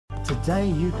Today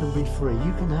you can be free.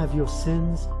 You can have your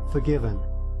sins forgiven.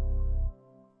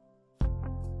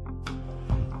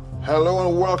 Hello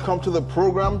and welcome to the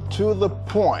program To The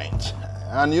Point.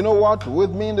 And you know what?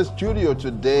 With me in the studio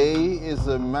today is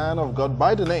a man of God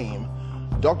by the name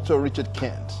Dr. Richard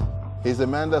Kent. He's a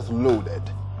man that's loaded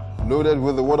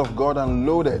with the Word of God, and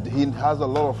loaded. He has a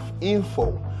lot of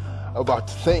info about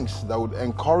things that would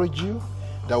encourage you,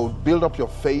 that would build up your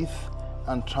faith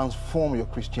and transform your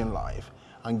Christian life.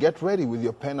 And get ready with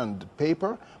your pen and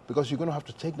paper, because you're going to have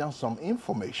to take down some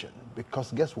information.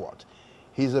 Because guess what?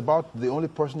 He's about the only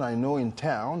person I know in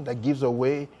town that gives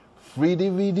away free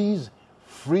DVDs,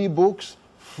 free books,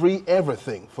 free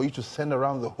everything for you to send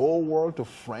around the whole world to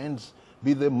friends,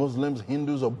 be they Muslims,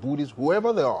 Hindus, or Buddhists,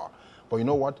 whoever they are. But you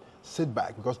know what? Sit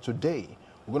back, because today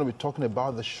we're going to be talking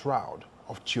about the Shroud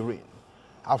of Turin.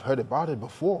 I've heard about it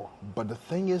before, but the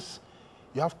thing is,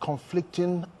 you have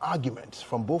conflicting arguments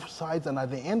from both sides, and at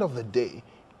the end of the day,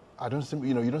 you don't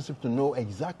seem to know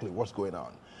exactly what's going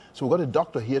on. So we've got a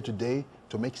doctor here today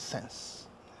to make sense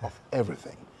of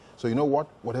everything. So you know what?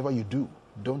 Whatever you do,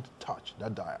 don't touch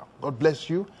that dial. God bless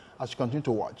you as you continue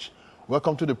to watch.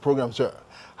 Welcome to the program, sir.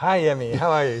 Hi, Yemi.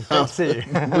 How are you? Good to see you.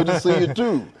 Good to see you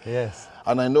too. Yes.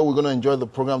 And I know we're going to enjoy the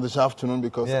program this afternoon,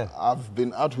 because I've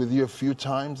been out with you a few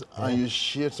times and you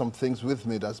shared some things with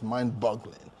me that's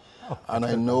mind-boggling. Oh, and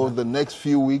I know the next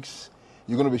few weeks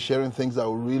you're going to be sharing things that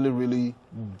will really, really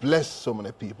bless so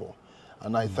many people.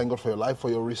 And I thank God for your life,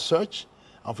 for your research,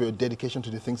 and for your dedication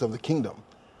to the things of the kingdom.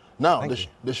 Now,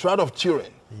 the Shroud of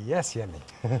Turin. Yes,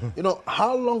 Yemi. You know,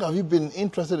 how long have you been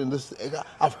interested in this?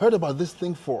 I've heard about this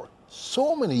thing for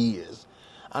so many years,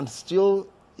 and still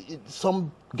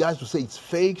some guys will say it's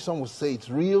fake, some will say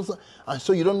it's real, and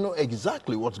so you don't know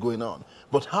exactly what's going on.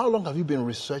 But how long have you been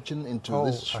researching into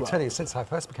this shroud? I'll tell you, since I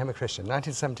first became a Christian,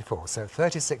 1974, so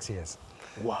 36 years.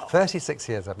 Wow. 36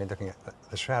 years I've been looking at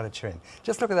the Shroud of Turin.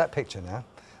 Just look at that picture now.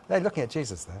 They're looking at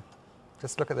Jesus there.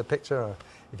 Just look at the picture, or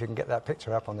if you can get that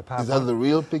picture up on the PowerPoint. Is that the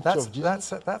real picture of Jesus?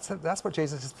 That's what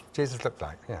Jesus looked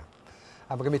like, yeah.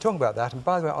 And we're going to be talking about that. And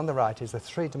by the way, on the right is a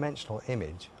three-dimensional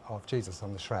image of Jesus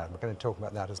on the shroud. We're going to talk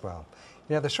about that as well.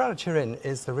 You know, the Shroud of Turin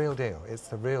is the real deal. It's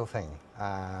the real thing.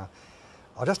 I'll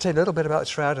just tell you a little bit about the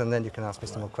shroud, and then you can ask me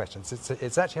some more questions.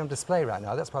 It's actually on display right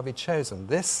now. That's why we've chosen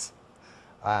this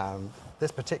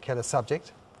particular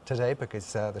subject today,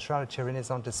 because the Shroud of Turin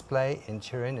is on display in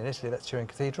Turin, in Italy. That's Turin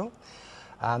Cathedral.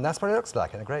 And that's what it looks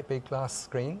like, in a great big glass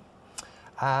screen.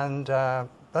 And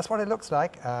that's what it looks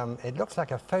like. It looks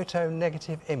like a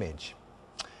photo-negative image.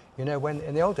 You know,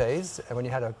 in the old days, when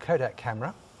you had a Kodak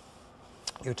camera,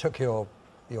 you took your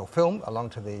film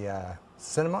along to the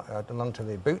cinema, along to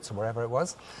the boots or wherever it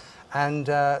was, and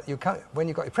when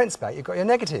you got your prints back, you got your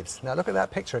negatives. Now look at that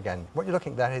picture again. What you're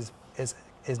looking at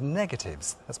is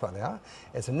negatives. That's what they are.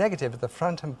 It's a negative at the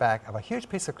front and back of a huge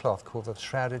piece of cloth called the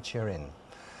Shroud of Turin.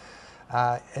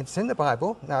 It's in the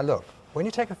Bible. Now look, when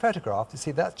you take a photograph, you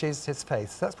see that's Jesus'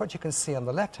 face. That's what you can see on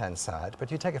the left-hand side.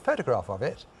 But you take a photograph of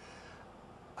it,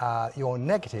 your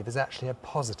negative is actually a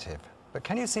positive. But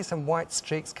can you see some white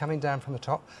streaks coming down from the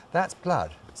top? That's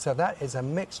blood. So that is a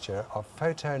mixture of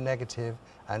photo-negative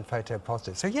and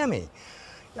photo-positive. So Yemi,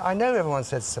 I know everyone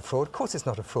says it's a fraud. Of course it's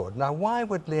not a fraud. Now why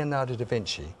would Leonardo da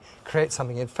Vinci create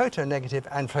something in photo-negative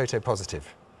and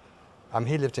photo-positive?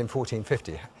 He lived in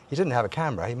 1450. He didn't have a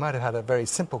camera. He might have had a very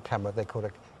simple camera they called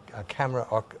a camera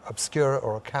obscura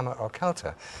or a camera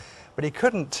occulta. But he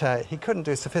couldn't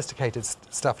do sophisticated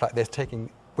stuff like this,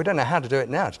 we don't know how to do it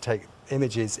now, to take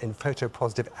images in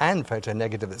photo-positive and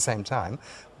photo-negative at the same time,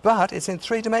 but it's in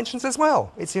 3 dimensions as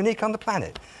well. It's unique on the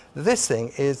planet. This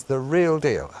thing is the real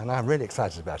deal, and I'm really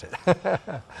excited about it.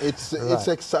 It's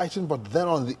exciting, but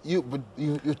then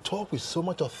you talk with so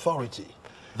much authority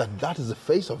that is the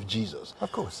face of Jesus.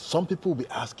 Of course. Some people will be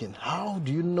asking, how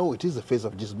do you know it is the face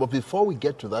of Jesus? But before we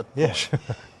get to that point,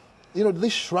 you know,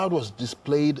 this shroud was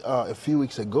displayed a few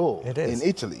weeks ago in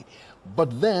Italy.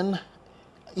 But then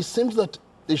it seems that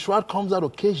the shroud comes out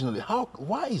occasionally.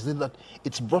 Why is it that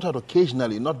it's brought out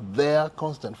occasionally, not there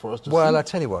constant for us to see? Well, I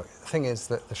tell you what, the thing is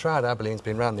that the shroud, I believe, has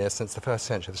been around there since the 1st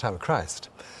century, the time of Christ.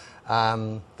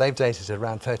 They've dated it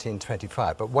around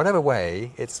 1325, but whatever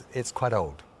way, it's quite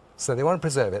old. So they want to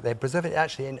preserve it. They preserve it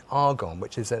actually in argon,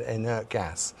 which is an inert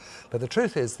gas. But the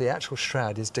truth is the actual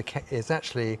shroud is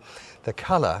actually the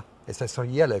colour, it's a sort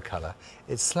of yellow colour.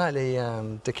 It's slightly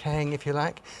decaying, if you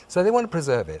like. So they want to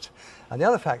preserve it. And the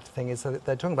other thing is that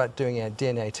they're talking about doing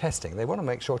DNA testing. They want to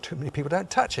make sure too many people don't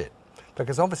touch it.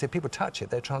 Because obviously if people touch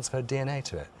it, they transfer DNA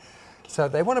to it. So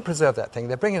they want to preserve that thing.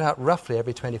 They bring it out roughly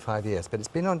every 25 years. But it's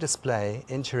been on display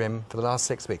in Turin for the last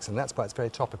 6 weeks. And that's why it's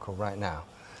very topical right now.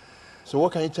 So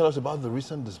what can you tell us about the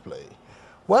recent display?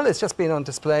 Well, it's just been on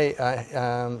display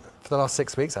for the last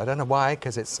 6 weeks. I don't know why,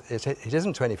 because it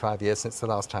isn't 25 years since the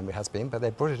last time it has been, but they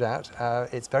brought it out.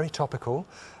 It's very topical.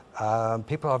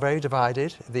 People are very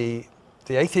divided. The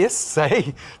atheists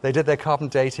say they did their carbon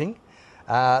dating.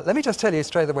 Let me just tell you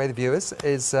straight away, the viewers,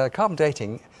 is carbon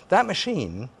dating, that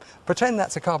machine, pretend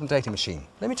that's a carbon dating machine.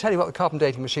 Let me tell you what the carbon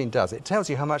dating machine does. It tells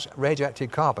you how much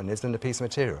radioactive carbon is in a piece of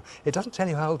material. It doesn't tell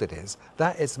you how old it is.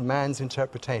 That is man's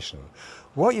interpretation.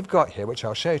 What you've got here, which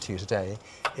I'll show to you today,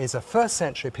 is a first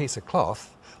century piece of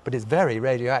cloth, but it's very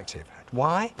radioactive.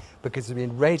 Why? Because it's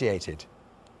been radiated.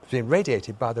 It's been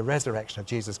radiated by the resurrection of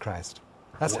Jesus Christ.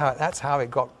 That's how it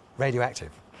got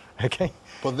radioactive. Okay?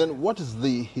 But then what is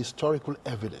the historical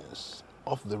evidence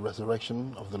of the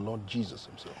resurrection of the Lord Jesus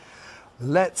himself?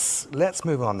 Let's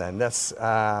move on then.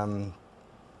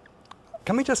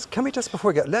 Can we just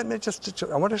before we go, I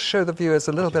want to show the viewers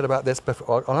a little bit about this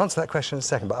before. I'll answer that question in a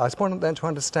second, but I just want them to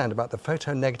understand about the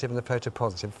photo negative and the photo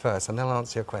positive first, and then I'll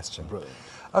answer your question. Brilliant.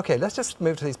 Okay, let's just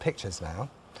move to these pictures now.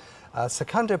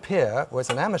 Secundo Pierre was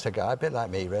an amateur guy, a bit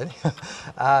like me really.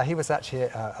 He was actually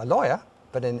a lawyer,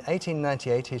 but in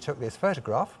 1898 he took this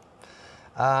photograph,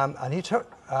 and he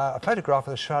took a photograph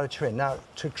of the Shroud of Turin. Now,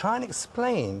 to try and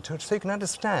explain, so you can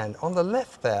understand, on the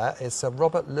left there is Sir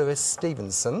Robert Louis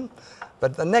Stevenson,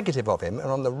 but the negative of him,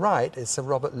 and on the right is Sir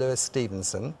Robert Louis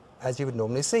Stevenson, as you would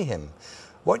normally see him.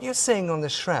 What you're seeing on the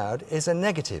shroud is a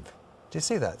negative. Do you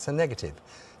see that? It's a negative.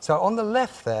 So on the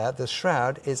left there, the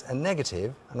shroud is a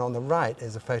negative, and on the right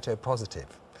is a photo positive.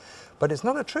 But it's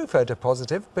not a true photo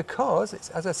positive because,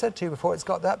 as I said to you before, it's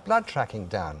got that blood tracking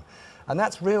down. And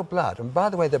that's real blood. And by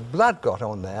the way, the blood got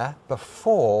on there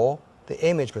before the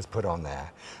image was put on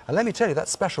there. And let me tell you, that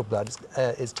special blood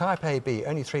is type AB.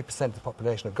 Only 3% of the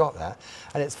population have got that.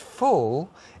 And it's full,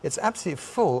 it's absolutely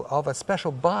full of a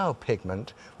special bile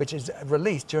pigment which is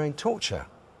released during torture.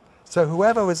 So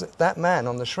whoever was that man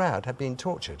on the shroud had been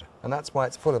tortured. And that's why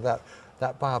it's full of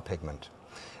that bile pigment.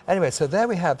 Anyway, so there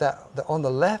we have that on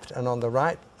the left and on the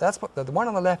right. That's what the one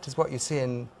on the left is what you see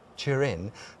in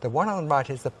Turin. The one on the right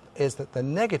is the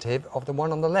negative of the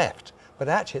one on the left, but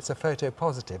actually it's a photo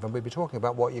positive, and we'll be talking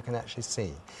about what you can actually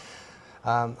see.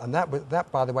 And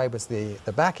that, by the way, was the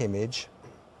back image.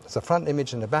 It's a front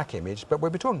image and a back image, but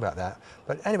we'll be talking about that.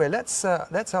 But anyway, let's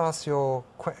answer your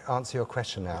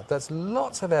question now. There's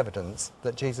lots of evidence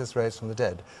that Jesus rose from the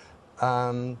dead.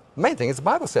 Main thing is the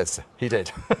Bible says he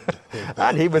did.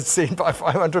 And he was seen by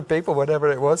 500 people,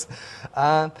 whatever it was.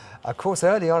 Of course,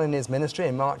 early on in his ministry,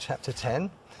 in Mark chapter 10,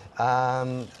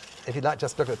 if you'd like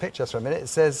just look at the pictures for a minute, it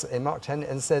says in Mark 10,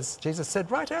 and says, Jesus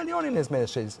said right early on in his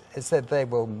ministries, it said they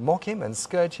will mock him and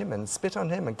scourge him and spit on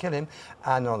him and kill him,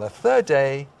 and on the third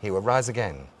day he will rise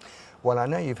again. Well, I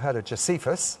know you've heard of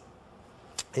Josephus.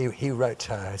 He wrote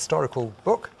a historical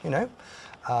book, you know,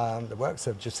 the works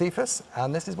of Josephus,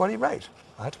 and this is what he wrote.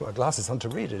 I had to put my glasses on to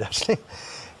read it, actually.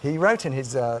 He wrote in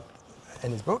his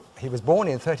book, he was born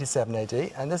in 37 AD,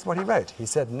 and this is what he wrote. He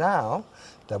said, now,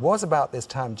 there was about this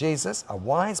time Jesus, a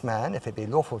wise man, if it be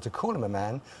lawful to call him a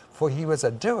man, for he was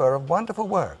a doer of wonderful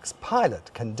works.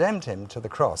 Pilate condemned him to the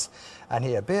cross, and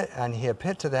he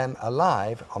appeared to them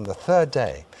alive on the third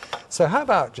day. So how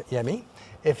about, Yemi,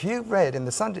 if you read in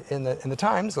the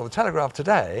Times or the Telegraph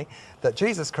today that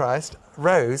Jesus Christ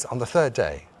rose on the third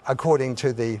day, according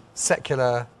to the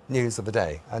secular news of the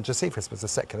day, and Josephus was the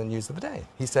secular news of the day.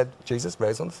 He said Jesus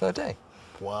rose on the third day.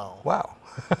 Wow. Wow.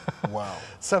 Wow.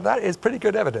 So that is pretty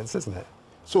good evidence, isn't it?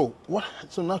 So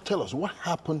now tell us, what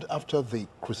happened after the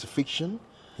crucifixion?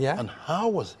 Yeah. And how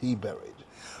was he buried?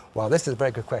 Well, this is a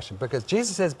very good question, because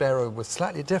Jesus' burial was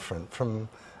slightly different from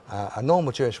a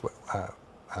normal Jewish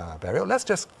burial. Let's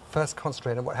just first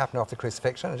concentrate on what happened after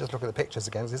crucifixion and just look at the pictures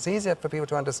again, because it's easier for people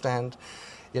to understand.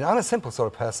 You know, I'm a simple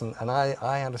sort of person, and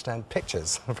I understand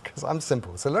pictures because I'm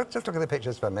simple. So just look at the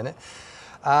pictures for a minute.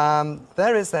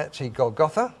 There is actually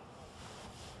Golgotha.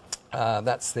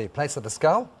 That's the place of the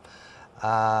skull.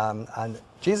 And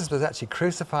Jesus was actually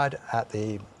crucified at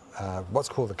the what's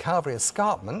called the Calvary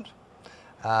Escarpment,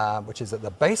 which is at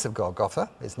the base of Golgotha.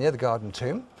 It's near the Garden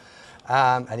Tomb.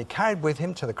 And he carried with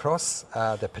him to the cross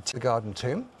the Garden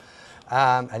Tomb.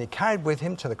 And he carried with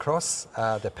him to the cross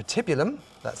the patibulum,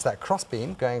 that's that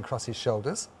crossbeam going across his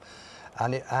shoulders.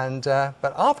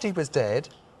 But after he was dead,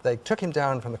 they took him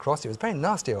down from the cross. It was very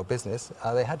nasty old business.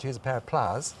 They had to use a pair of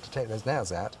pliers to take those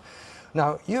nails out.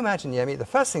 Now, you imagine, Yemi, the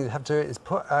first thing they have to do is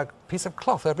put a piece of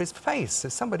cloth over his face.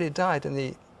 If somebody died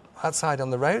outside on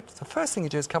the road, the first thing you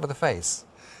do is cover the face.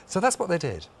 So that's what they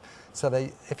did. So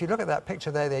if you look at that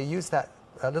picture there, they used that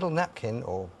little napkin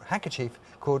or handkerchief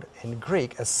called in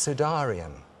Greek a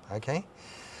sudarion, okay?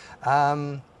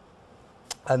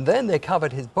 And then they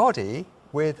covered his body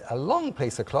with a long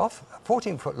piece of cloth,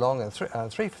 14 foot long and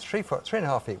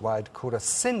 3.5 feet wide, called a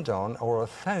sindon or a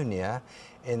thonia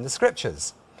in the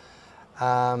scriptures.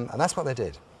 And that's what they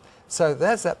did. So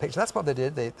there's that picture. That's what they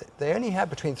did. They only had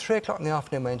between 3 o'clock in the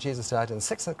afternoon when Jesus died and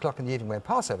 6 o'clock in the evening when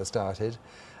Passover started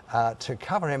to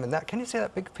cover him. And that, can you see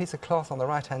that big piece of cloth on the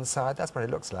right-hand side? That's what it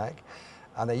looks like.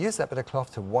 And they used that bit of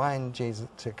cloth to wind Jesus,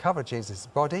 to cover Jesus'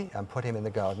 body and put him in the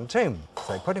garden tomb.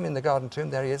 So they put him in the garden tomb.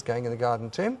 There he is, going in the garden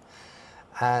tomb.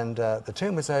 And the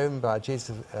tomb was owned by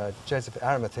Joseph of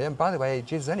Arimathea. And by the way,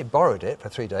 Jesus only borrowed it for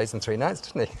 3 days and 3 nights,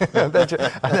 didn't he? and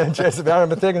then Joseph of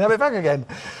Arimathea can have it back again.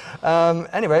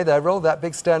 Anyway, they rolled that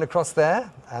big stone across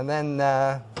there, and then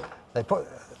they put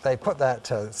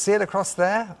that seal across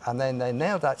there, and then they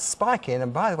nailed that spike in.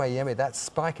 And by the way, Yemi, that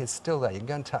spike is still there. You can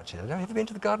go and touch it. Have you been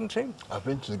to the garden tomb? I've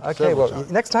been to the Okay, well,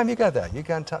 next time you go there, you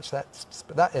go and touch that.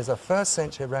 That is a 1st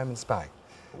century Roman spike.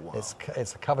 Wow.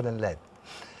 It's covered in lead.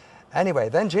 Anyway,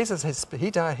 then Jesus, he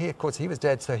died. Of course, he was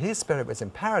dead, so his spirit was in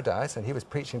paradise, and he was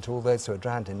preaching to all those who were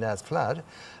drowned in Noah's flood.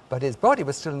 But his body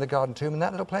was still in the garden tomb in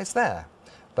that little place there.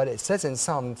 But it says in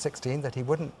Psalm 16 that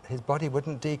his body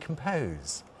wouldn't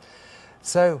decompose.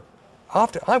 So,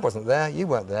 I wasn't there, you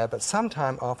weren't there, but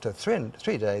sometime after 3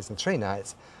 days and 3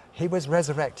 nights, he was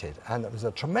resurrected, and it was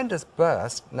a tremendous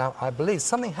burst. Now, I believe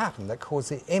something happened that caused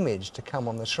the image to come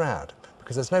on the shroud,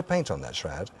 because there's no paint on that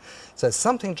shroud. So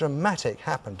something dramatic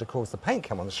happened to cause the paint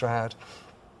come on the shroud.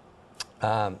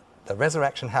 The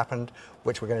resurrection happened,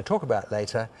 which we're going to talk about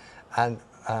later, and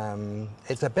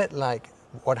it's a bit like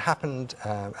what happened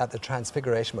at the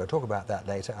Transfiguration. We'll talk about that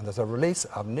later. And there's a release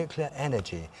of nuclear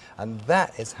energy, and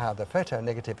that is how the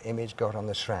photo-negative image got on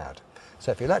the shroud.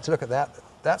 So if you'd like to look at that,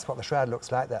 that's what the shroud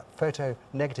looks like, that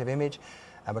photo-negative image,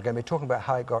 and we're going to be talking about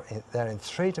how it got there in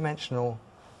three-dimensional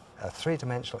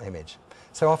image.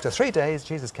 So after 3 days,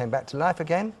 Jesus came back to life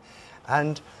again.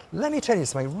 And let me tell you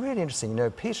something really interesting. You know,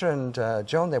 Peter and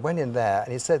John, they went in there,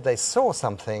 and he said they saw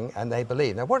something and they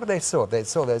believed. Now, what did they saw? They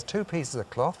saw those 2 pieces of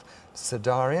cloth,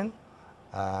 Sidarian,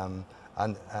 or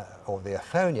the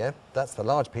Athonia, that's the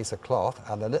large piece of cloth.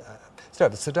 And the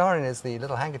Sidarian is the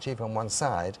little handkerchief on one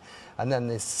side, and then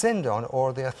the Sindon,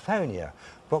 or the Athonia.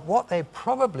 But what they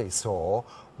probably saw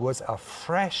was a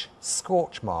fresh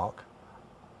scorch mark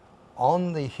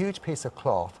on the huge piece of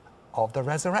cloth of the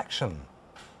resurrection.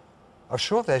 I'm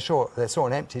sure they saw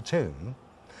an empty tomb.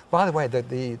 By the way,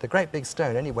 the great big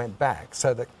stone only went back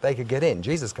so that they could get in.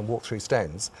 Jesus can walk through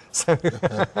stones. So,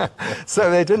 so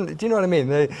they didn't, do you know what I mean?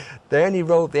 They only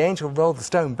rolled, the angel rolled the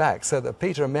stone back so that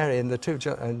Peter and Mary and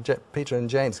Peter and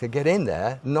James could get in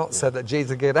there, not so that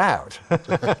Jesus could get out.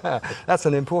 That's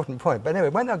an important point. But anyway,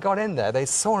 when they got in there, they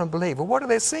saw and believed. Well, what did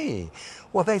they see?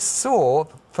 Well, they saw,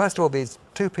 first of all, these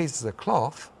 2 pieces of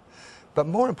cloth, but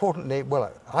more importantly,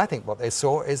 well, I think what they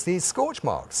saw is these scorch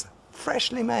marks,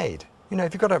 freshly made. You know,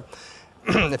 if you've got a,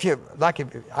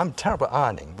 I'm terrible at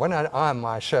ironing. When I iron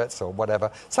my shirts or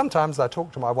whatever, sometimes I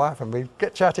talk to my wife and we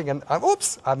get chatting and,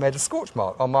 oops, I've made a scorch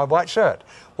mark on my white shirt.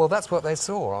 Well, that's what they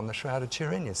saw on the Shroud of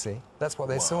Turin, you see. That's what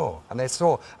they saw. And they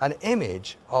saw an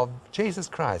image of Jesus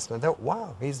Christ. And they thought,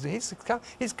 wow, he's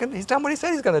done what he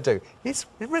said he's going to do. He's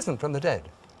risen from the dead.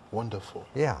 Wonderful.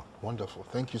 Yeah. Wonderful.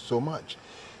 Thank you so much.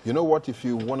 You know what? If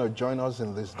you want to join us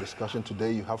in this discussion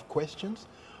today, you have questions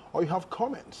or you have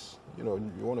comments, you know,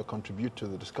 you want to contribute to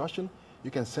the discussion,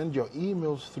 you can send your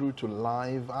emails through to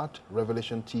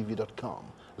live@revelationtv.com.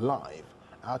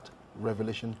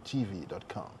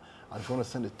 live@revelationtv.com. And if you want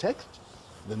to send a text,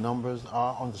 the numbers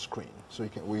are on the screen. So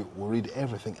we'll read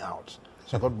everything out.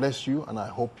 So God bless you, and I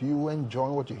hope you enjoy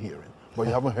what you're hearing. But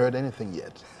you haven't heard anything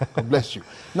yet. God bless you.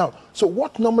 Now, so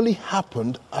what normally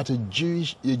happened at a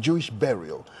Jewish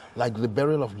burial, like the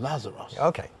burial of Lazarus?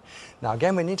 Okay. Now,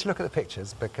 again, we need to look at the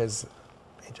pictures because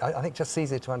I think it's just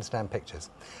easier to understand pictures.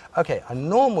 Okay, a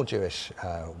normal Jewish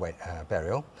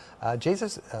burial,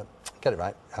 Jesus, get it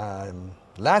right,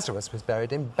 Lazarus was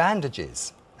buried in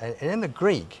bandages. And in the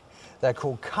Greek, they're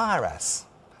called kairos.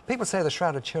 People say the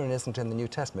Shroud of Turin isn't in the New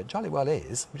Testament. It jolly well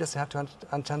is. We just have to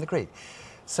understand the Greek.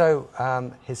 So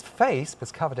his face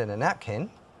was covered in a napkin.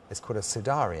 It's called a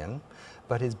Sidarian.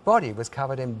 But his body was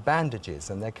covered in bandages,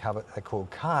 and they're called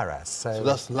kairos. So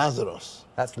that's Lazarus.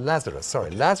 That's Lazarus,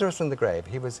 sorry. Lazarus in the grave.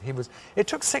 It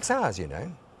took 6 hours, you know.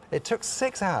 It took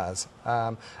 6 hours.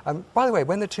 And by the way,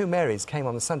 when the 2 Marys came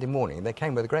on the Sunday morning, they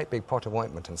came with a great big pot of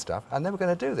ointment and stuff, and they were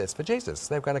going to do this for Jesus.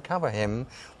 They were going to cover him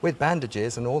with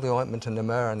bandages and all the ointment and the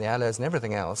myrrh and the aloes and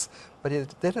everything else, but they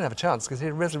didn't have a chance because he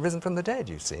had risen from the dead,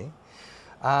 you see.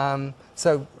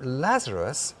 So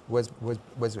Lazarus was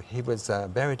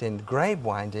buried in grave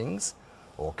windings,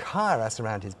 or kairos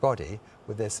around his body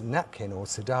with this napkin or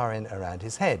sidarion around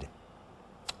his head.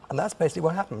 And that's basically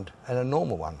what happened in a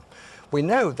normal one. We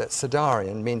know that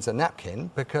sidarion means a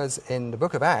napkin because in the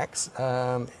book of Acts,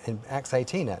 in Acts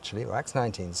 18 actually, or Acts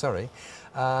 19, sorry,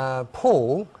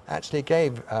 Paul actually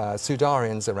gave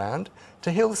sidarions around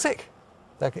to heal the sick.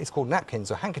 It's called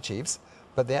napkins or handkerchiefs,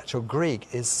 but the actual Greek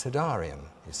is sidarion,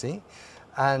 you see.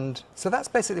 And so that's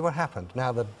basically what happened.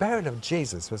 Now, the burial of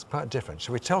Jesus was quite different.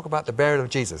 Shall we talk about the burial of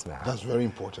Jesus now? That's very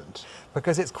important.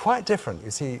 Because it's quite different.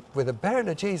 You see, with the burial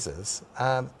of Jesus,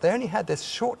 they only had this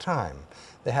short time.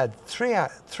 They had 3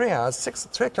 hours, 3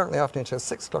 o'clock in the afternoon until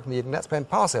 6 o'clock in the evening. That's when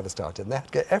Passover started. And they had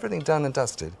to get everything done and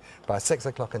dusted by 6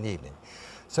 o'clock in the evening.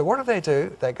 So what did they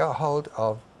do? They got hold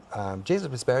of, Jesus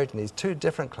was buried in these 2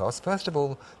 different cloths. First of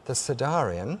all, the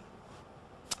sidarion.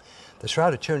 The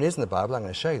Shroud of Turin is in the Bible. I'm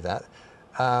going to show you that.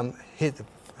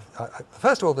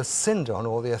 First of all, the sindon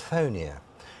or the athonia.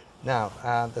 Now,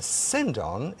 the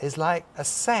sindon is like a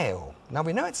sail. Now,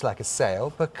 we know it's like a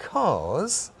sail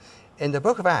because in the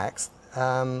book of Acts,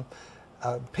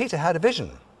 Peter had a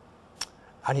vision.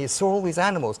 And he saw all these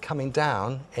animals coming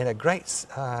down in a great...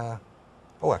 sorry,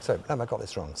 I got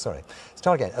this wrong, sorry.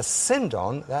 Start again. A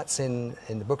sindon, that's in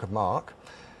the book of Mark.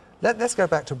 Let's go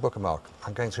back to the book of Mark.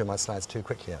 I'm going through my slides too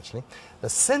quickly, actually. The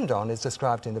sindon is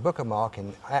described in the book of Mark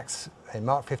in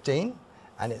Mark 15,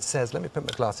 and it says, let me put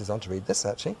my glasses on to read this,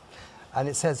 actually. And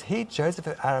it says, he, Joseph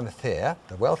of Arimathea,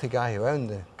 the wealthy guy who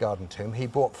owned the garden tomb, he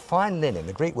bought fine linen.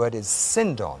 The Greek word is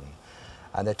sindon.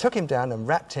 And they took him down and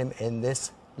wrapped him in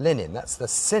this linen. That's the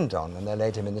sindon, and they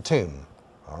laid him in the tomb.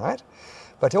 All right?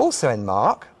 But also in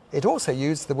Mark, it also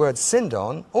used the word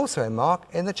sindon, also in Mark,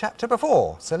 in the chapter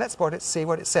before. So let's see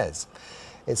what it says.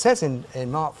 It says in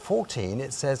Mark 14,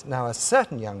 it says, now a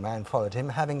certain young man followed him,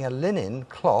 having a linen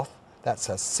cloth, that's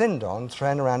a sindon,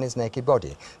 thrown around his naked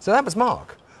body. So that was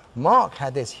Mark. Mark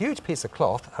had this huge piece of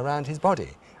cloth around his body.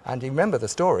 And you remember the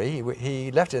story,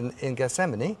 he left in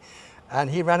Gethsemane, and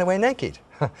he ran away naked.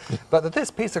 But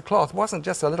this piece of cloth wasn't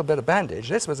just a little bit of bandage.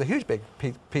 This was a huge big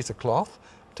piece of cloth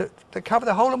to cover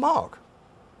the whole of Mark.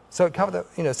 So it covered,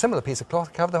 similar piece of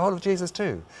cloth covered the whole of Jesus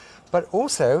too. But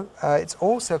also, it's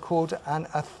also called an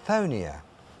athonia.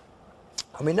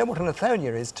 And we know what an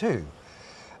athonia is too.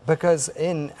 Because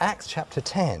in Acts chapter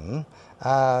 10,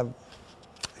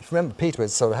 if you remember, Peter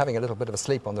was sort of having a little bit of a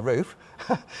sleep on the roof.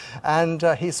 And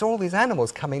he saw all these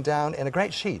animals coming down in a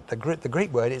great sheet. The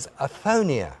Greek word is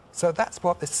athonia. So that's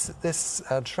what this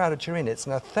Shroud of Turin, it's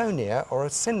an athonia or a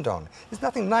sindon. It's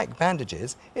nothing like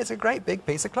bandages. It's a great big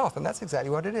piece of cloth, and that's exactly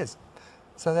what it is.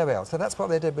 So there we are. So that's what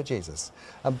they did with Jesus.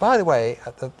 And by the way,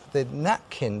 the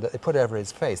napkin that they put over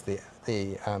his face, the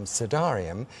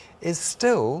sidarium, is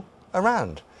still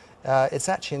around. It's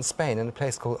actually in Spain in a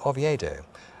place called Oviedo.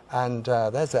 And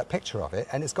there's that picture of it,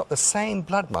 and it's got the same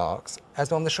blood marks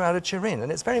as on the Shroud of Turin. And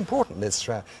it's very important, this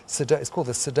shroud. It's called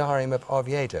the Sidarium of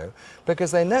Oviedo,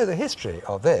 because they know the history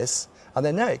of this, and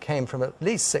they know it came from at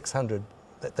least 600.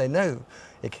 They know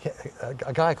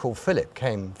a guy called Philip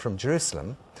came from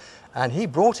Jerusalem, and he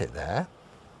brought it there.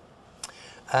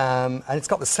 And it's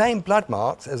got the same blood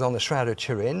marks as on the Shroud of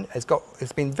Turin.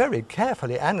 It's been very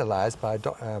carefully analysed by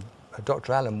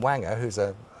Dr. Alan Wanger, who's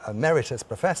a emeritus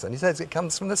professor, and he says it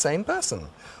comes from the same person.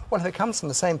 Well, if it comes from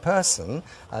the same person,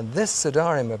 and this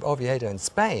Sidarium of Oviedo in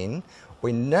Spain,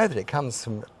 we know that it comes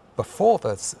from before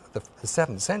the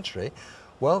 7th century,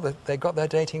 well, they got their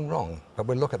dating wrong, but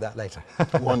we'll look at that later.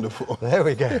 Wonderful. There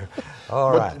we go.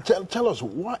 All right. Tell us,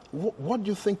 what do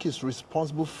you think is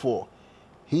responsible for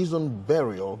his own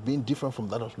burial being different from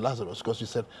that of Lazarus? Because you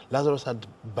said Lazarus had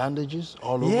bandages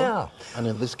all over. Yeah. And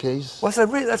in this case... Well, so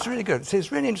that's really good. See,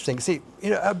 it's really interesting. See,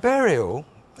 a burial,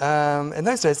 in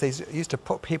those days, they used to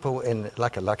put people in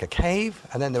like a cave,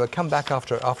 and then they would come back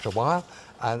after a while,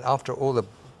 and after all the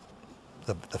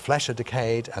flesh had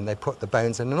decayed, and they put the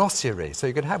bones in an ossuary. So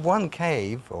you could have one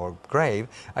cave or grave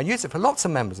and use it for lots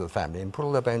of members of the family and put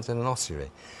all their bones in an ossuary.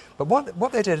 But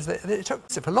what they did is they took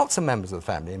it for lots of members of the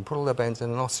family and put all their bones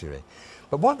in an ossuary.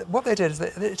 But what they did is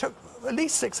it took at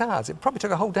least 6 hours. It probably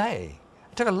took a whole day.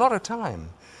 It took a lot of time.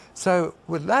 So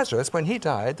with Lazarus, when he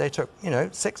died, they took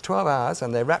 6, 12 hours,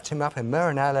 and they wrapped him up in myrrh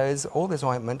and aloes, all this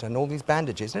ointment and all these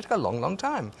bandages, and it took a long, long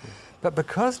time. But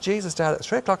because Jesus died at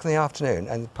 3 o'clock in the afternoon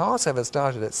and Passover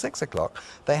started at 6 o'clock,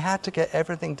 they had to get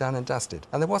everything done and dusted,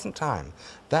 and there wasn't time.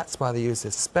 That's why they used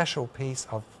this special piece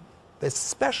of this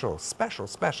special,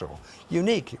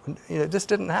 unique, this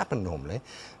didn't happen normally.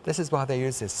 This is why they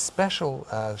use this special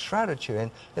Shroud of Turin.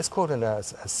 It's called a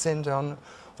sindon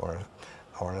or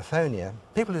an athonia.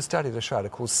 People who study the shroud are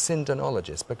called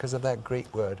sindonologists because of that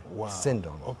Greek word,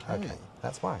 sindon. Okay.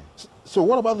 That's why. So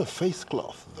what about the face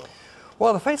cloth, though?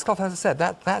 Well, the face cloth, as I said,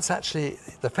 that's actually,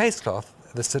 the face cloth,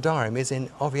 the Sudarium, is in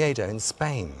Oviedo in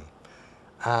Spain.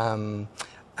 And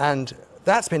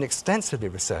that's been extensively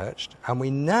researched, and we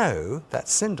know that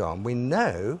Sindon, we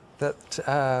know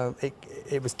that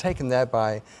it was taken there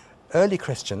by early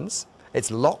Christians.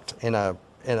 It's locked in a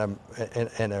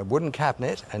wooden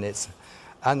cabinet, and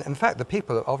in fact the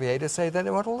people of Oviedo say they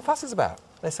know what all the fuss is about.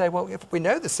 They say, well, if we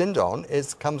know the Sindon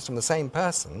comes from the same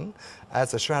person as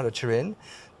the Shroud of Turin,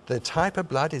 the type of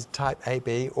blood is type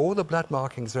AB, all the blood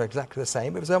markings are exactly the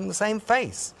same, it was on the same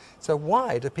face. So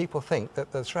why do people think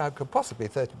that the shroud could possibly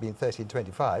be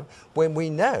 1325 when we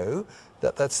know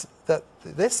that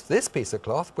this piece of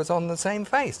cloth was on the same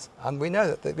face? And we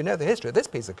know that we know the history of this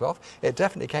piece of cloth. It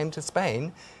definitely came to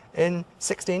Spain in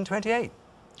 1628.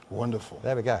 Wonderful.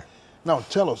 There we go. Now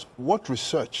tell us, what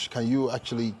research can you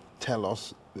actually tell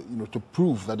us, to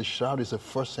prove that the shroud is a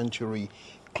first century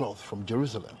cloth from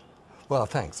Jerusalem? Well,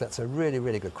 thanks. That's a really,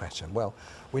 really good question. Well,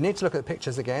 we need to look at the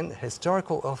pictures again.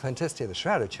 Historical authenticity of the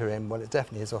Shroud of Turin, well, it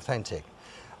definitely is authentic.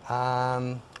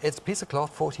 It's a piece of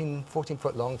cloth, 14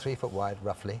 foot long, 3 foot wide,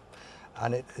 roughly.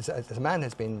 And it's a man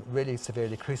who's been really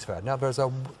severely crucified. Now, there's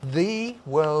the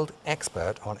world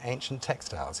expert on ancient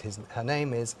textiles. Her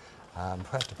name is, I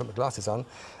have to put my glasses on,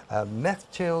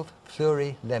 Mechtild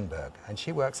Fleury Lemberg. And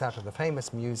she works out of the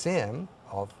famous museum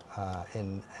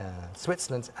in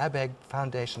Switzerland's Abegg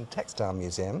Foundation Textile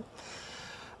Museum,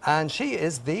 and she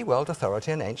is the world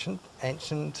authority on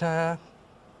ancient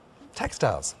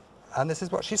textiles. And this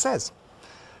is what she says.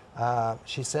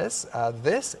 She says,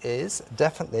 this is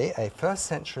definitely a first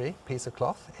century piece of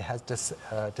cloth. It has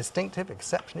distinctive,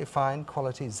 exceptionally fine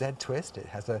quality Z twist. It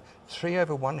has a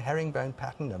 3/1 herringbone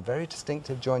pattern, a very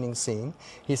distinctive joining seam.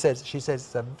 She says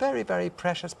it's a very, very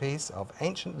precious piece of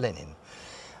ancient linen.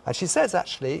 And she says,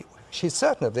 actually, she's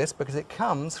certain of this because it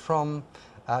comes from,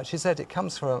 she said it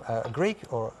comes from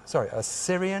a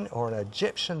Syrian or an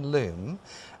Egyptian loom.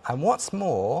 And what's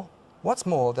more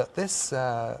that this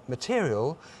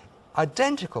material,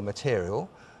 identical material,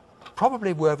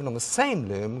 probably woven on the same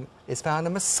loom, is found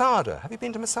in Masada. Have you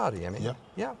been to Masada, Yemi? Yeah.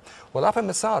 Yeah. Well, up in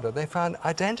Masada, they found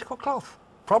identical cloth,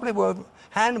 probably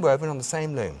hand woven on the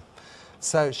same loom.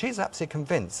 So she's absolutely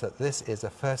convinced that this is a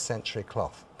first century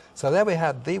cloth. So there we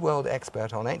have the world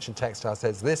expert on ancient textiles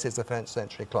says this is a first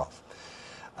century cloth.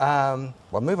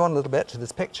 We'll move on a little bit to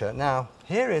this picture. Now,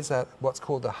 here is what's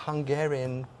called the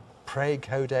Hungarian Prague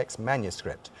Codex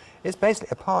manuscript. It's basically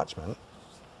a parchment,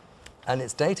 and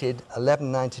it's dated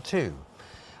 1192.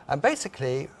 And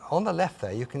basically, on the left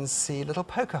there, you can see little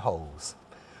poker holes.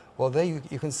 Well, there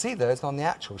you can see those on the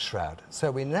actual shroud.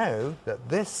 So we know that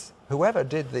this, whoever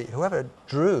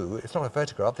drew, it's not a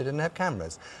photograph, they didn't have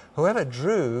cameras, whoever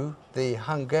drew the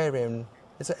Hungarian,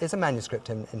 it's a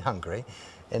manuscript in Hungary,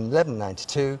 in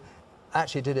 1192,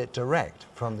 actually did it direct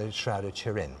from the Shroud of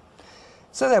Turin.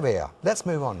 So there we are. Let's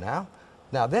move on now.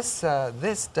 Now this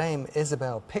Dame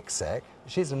Isabel Pixek,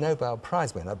 she's a Nobel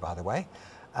Prize winner, by the way,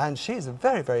 and she's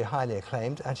very, very highly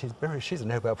acclaimed, and she's a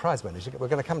Nobel Prize winner. We're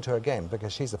going to come to her again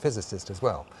because she's a physicist as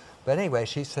well. But anyway,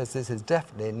 she says this is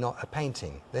definitely not a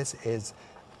painting. This is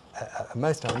a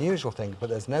most unusual thing, but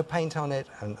there's no paint on it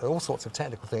and all sorts of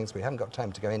technical things we haven't got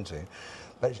time to go into.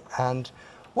 And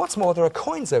what's more, there are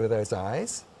coins over those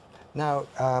eyes. Now,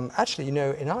 actually,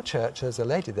 in our church there's a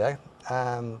lady there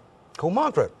called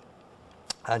Margaret.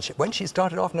 And when she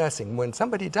started off nursing, when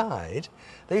somebody died,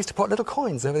 they used to put little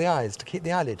coins over the eyes to keep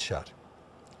the eyelids shut.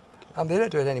 They don't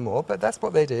do it anymore, but that's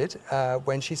what they did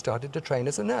when she started to train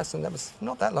as a nurse, and that was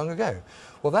not that long ago.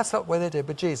 Well, that's not what they did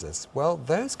with Jesus. Well,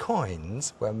 those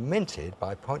coins were minted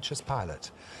by Pontius Pilate.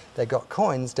 They got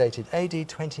coins dated AD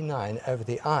 29 over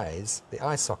the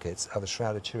eye sockets of the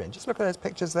Shroud of Turin. Just look at those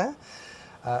pictures there.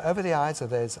 Over the eyes of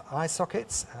those eye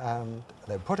sockets,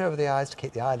 they were put over the eyes to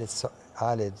keep the eyelids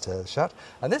shut.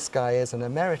 And this guy is an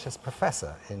emeritus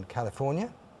professor in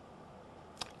California.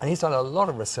 And he's done a lot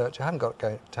of research. I haven't got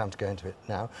time to go into it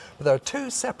now. But there are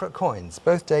two separate coins,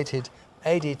 both dated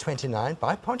AD 29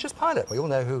 by Pontius Pilate. We all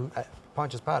know who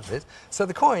Pontius Pilate is. So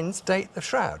the coins date the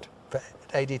shroud for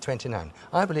AD 29.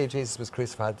 I believe Jesus was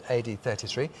crucified AD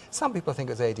 33. Some people think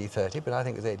it was AD 30, but I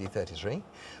think it was AD 33.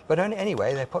 But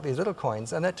anyway, they put these little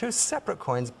coins, and they're two separate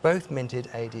coins, both minted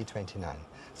AD 29.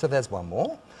 So there's one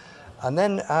more. And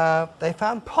then they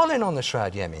found pollen on the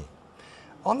shroud, Yemi.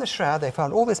 On the shroud, they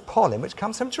found all this pollen, which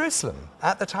comes from Jerusalem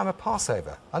at the time of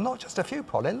Passover. And not just a few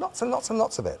pollen, lots and lots and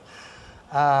lots of it.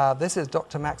 This is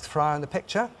Dr. Max Fryer in the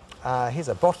picture. He's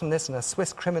a botanist and a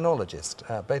Swiss criminologist.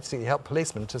 Basically helped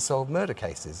policemen to solve murder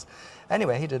cases.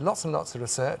 Anyway, he did lots and lots of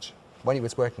research when he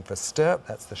was working for STIRP,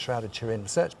 that's the Shroud of Turin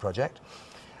Research Project.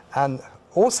 And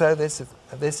also, this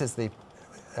is the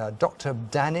Dr.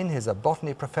 Danin, who's a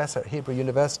botany professor at Hebrew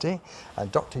University,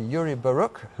 and Dr. Yuri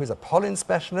Baruch, who's a pollen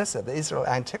specialist at the Israel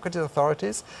Antiquities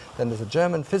Authorities. Then there's a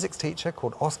German physics teacher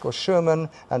called Oskar Schurman,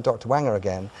 and Dr. Wanger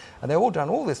again. And they've all done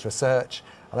all this research,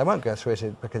 and I won't go through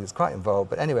it because it's quite involved.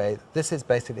 But anyway, this is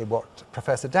basically what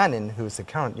Professor Danin, who's the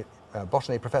current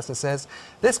botany professor, says.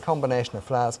 This combination of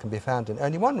flowers can be found in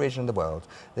only one region of the world.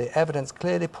 The evidence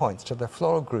clearly points to the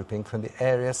floral grouping from the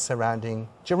areas surrounding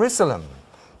Jerusalem.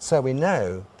 So we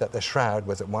know that the shroud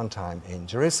was at one time in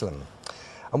Jerusalem.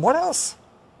 And what else?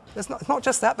 It's not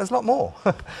just that, there's a lot more.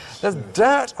 There's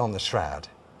dirt on the shroud.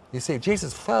 You see,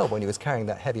 Jesus fell when he was carrying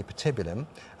that heavy patibulum,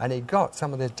 and he got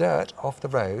some of the dirt off the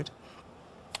road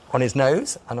on his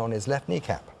nose and on his left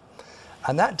kneecap.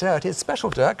 And that dirt is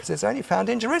special dirt because it's only found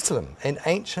in Jerusalem, in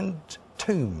ancient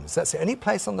tombs. That's the only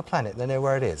place on the planet they know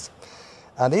where it is.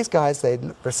 And these guys, they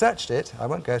researched it. I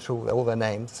won't go through all their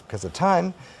names because of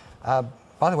time.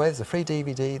 By the way, there's a free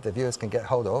DVD the viewers can get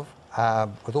hold of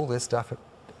with all this stuff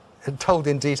told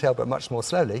in detail but much more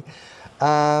slowly.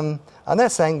 And they're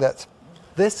saying that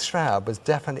this shroud was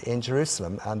definitely in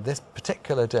Jerusalem, and this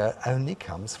particular dirt only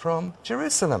comes from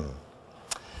Jerusalem.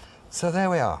 So there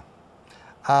we are.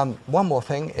 One more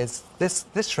thing is this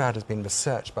shroud has been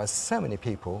researched by so many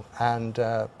people, and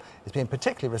it's been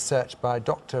particularly researched by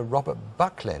Dr. Robert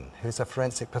Bucklin, who's a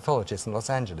forensic pathologist in Los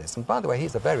Angeles. And by the way,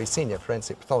 he's a very senior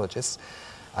forensic pathologist,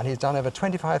 and he's done over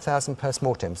 25,000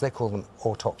 postmortems. They call them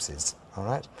autopsies, all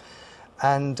right?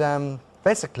 And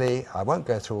basically, I won't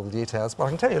go through all the details, but I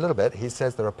can tell you a little bit. He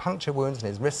says there are puncture wounds in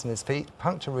his wrists and his feet,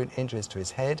 puncture wound injuries to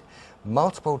his head,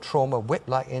 multiple trauma,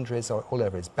 whip-like injuries all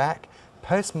over his back,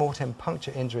 post-mortem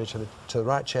puncture injury to the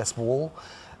right chest wall.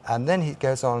 And then he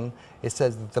goes on, it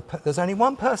says there's only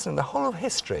one person in the whole of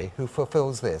history who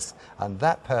fulfills this, and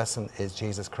that person is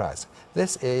Jesus Christ.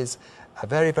 This is a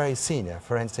very, very senior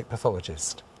forensic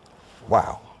pathologist.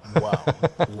 Wow. Wow,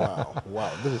 wow,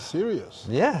 wow. This is serious.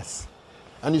 Yes.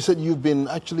 And you said you've been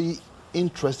actually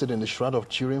interested in the Shroud of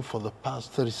Turin for the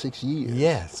past 36 years.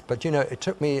 Yes, but you know, it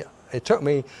took me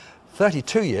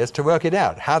 32 years to work it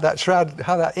out, how that shroud,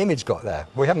 how that image got there.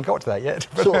 We haven't got to that yet.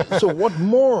 So what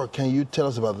more can you tell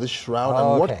us about this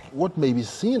shroud and what may be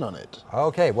seen on it?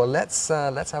 Okay, well, let's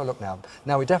have a look now.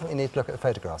 Now, we definitely need to look at the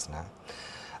photographs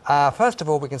now. First of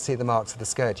all, we can see the marks of the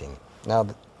scourging. Now,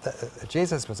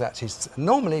 Jesus was actually,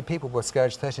 normally people were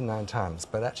scourged 39 times,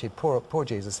 but actually poor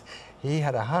Jesus, he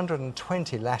had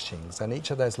 120 lashings, and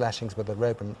each of those lashings with the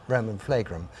Roman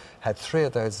flagrum had 3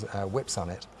 of those whips on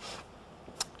it.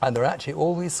 And there are actually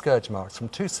all these scourge marks from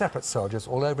 2 separate soldiers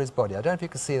all over his body. I don't know if you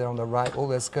can see there on the right, all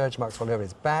those scourge marks all over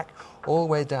his back, all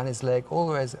the way down his leg, all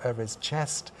the way over his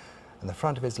chest and the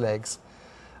front of his legs.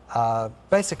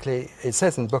 Basically, it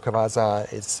says in the book of Isaiah,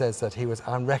 it says that he was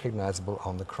unrecognizable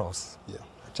on the cross. Yeah.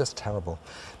 Just terrible.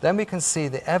 Then we can see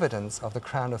the evidence of the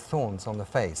crown of thorns on the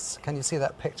face. Can you see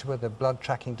that picture with the blood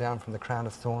tracking down from the crown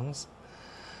of thorns?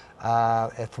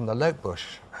 From the lote bush,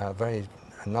 very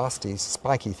nasty,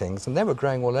 spiky things, and they were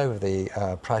growing all over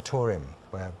the praetorium,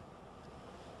 where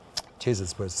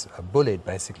Jesus was bullied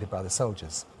basically by the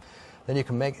soldiers. Then you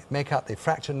can make out the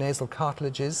fractured nasal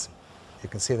cartilages. You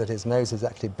can see that his nose is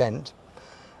actually bent.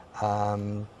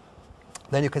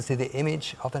 Then you can see the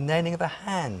image of the nailing of the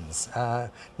hands.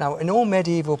 Now, in all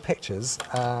medieval pictures,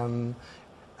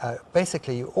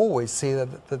 basically you always see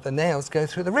that the nails go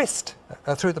through the wrist,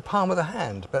 through the palm of the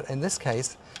hand, but in this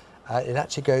case, it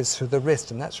actually goes through the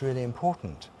wrist, and that's really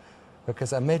important,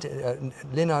 because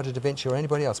Leonardo da Vinci or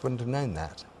anybody else wouldn't have known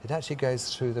that. It actually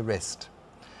goes through the wrist.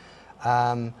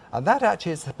 And that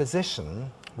actually is the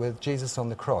position with Jesus on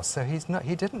the cross. So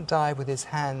he didn't die with his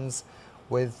hands,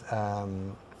 with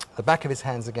the back of his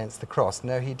hands against the cross.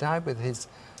 No, he died with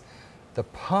the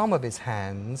palm of his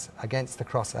hands against the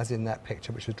cross, as in that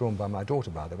picture, which was drawn by my daughter,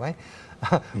 by the way,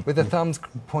 with the thumbs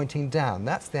pointing down.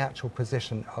 That's the actual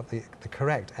position of the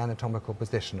correct anatomical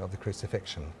position of the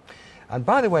crucifixion. And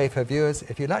by the way, for viewers,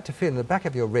 if you'd like to feel in the back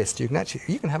of your wrist, you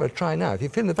can have a try now. If you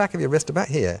feel in the back of your wrist about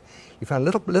here, you find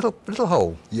a little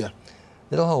hole. Yeah.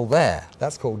 Little hole there.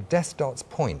 That's called Desdot's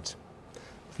point.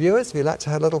 Viewers, if you'd like to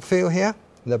have a little feel here,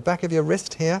 in the back of your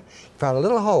wrist here, you found a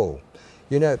little hole.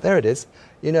 You know, there it is.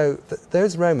 You know,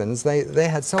 those Romans, they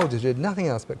had soldiers who did nothing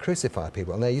else but crucify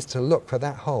people, and they used to look for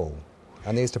that hole,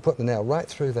 and they used to put the nail right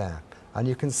through there. And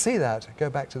you can see that, go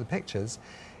back to the pictures,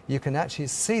 you can actually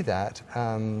see that,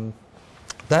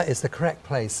 that is the correct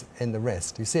place in the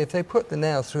wrist. You see, if they put the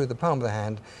nail through the palm of the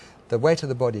hand, the weight of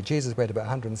the body, Jesus weighed about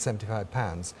 175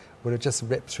 pounds, would have just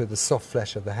ripped through the soft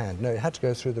flesh of the hand. No, it had to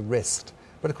go through the wrist.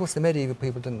 But of course the medieval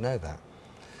people didn't know that.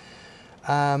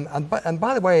 And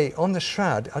by the way, on the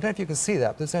shroud, I don't know if you can see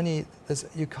that,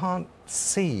 you can't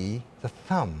see the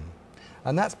thumb.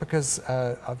 And that's because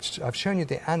I've shown you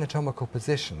the anatomical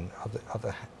position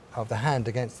of the hand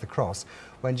against the cross.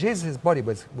 When Jesus' body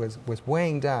was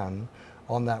weighing down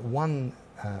on that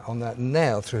on that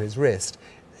nail through his wrist,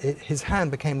 his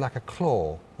hand became like a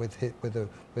claw with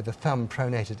the thumb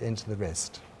pronated into the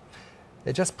wrist.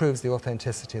 It just proves the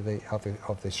authenticity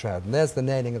of the shroud. And there's the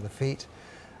nailing of the feet.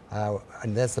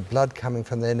 And there's the blood coming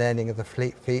from the nailing of the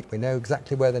feet. We know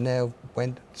exactly where the nail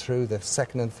went through the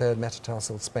second and third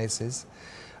metatarsal spaces.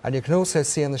 And you can also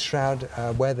see on the shroud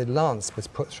where the lance was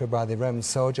put through by the Roman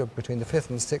soldier between the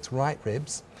 5th and 6th right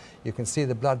ribs. You can see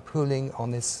the blood pooling on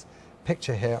this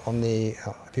picture here. On the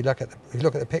if you look at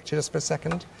the picture just for a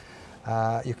second,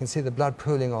 you can see the blood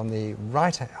pooling on the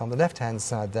left-hand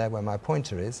side there, where my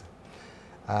pointer is,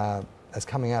 as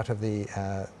coming out of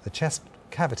the chest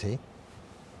cavity.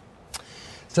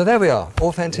 So there we are,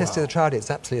 authenticity of the shroud. It's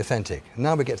absolutely authentic.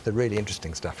 Now we get to the really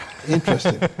interesting stuff.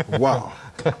 Interesting. Wow.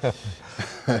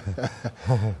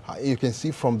 You can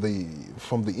see from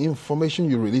the information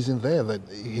you release in there that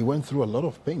he went through a lot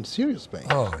of pain, serious pain.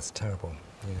 Oh, it's terrible.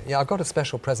 Yeah, I've got a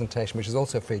special presentation which is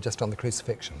also free just on the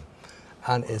crucifixion,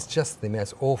 and it's just the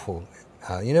most awful.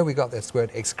 You know, we got this word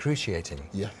excruciating.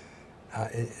 Yeah.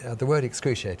 The word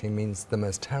excruciating means the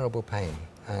most terrible pain.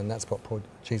 And that's what poor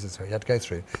Jesus had to go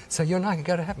through. So you and I could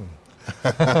go to heaven.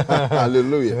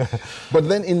 Hallelujah. But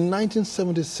then in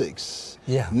 1976,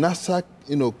 NASA,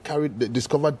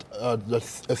 discovered a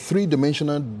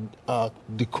three-dimensional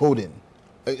encoding.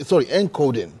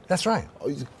 That's right.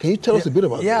 Can you tell us a bit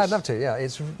about this? Yeah, I'd love to. Yeah,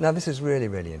 now this is really,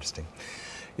 really interesting.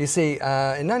 You see,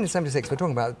 in 1976, we're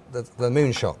talking about the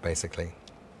moonshot, basically.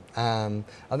 And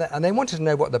they wanted to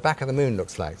know what the back of the moon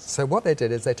looks like. So what they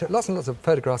did is they took lots and lots of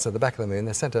photographs of the back of the moon.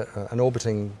 They sent an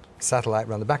orbiting satellite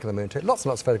around the back of the moon, took lots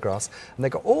and lots of photographs, and they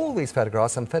got all these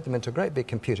photographs and fed them into a great big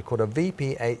computer called a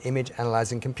VPA image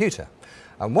analyzing computer.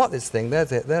 And what this thing, there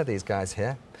are these guys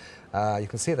here. You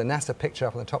can see the NASA picture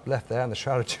up on the top left there and the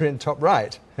Shroud of Turin top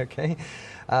right. Okay,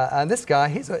 and this guy,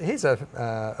 he's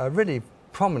a really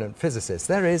prominent physicist.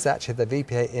 There is actually the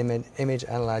VPA image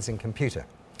analyzing computer.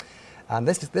 And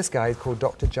this guy is called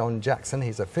Dr. John Jackson.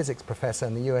 He's a physics professor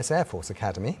in the US Air Force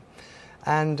Academy.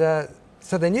 And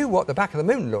so they knew what the back of the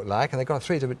moon looked like, and they got a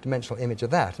three-dimensional image of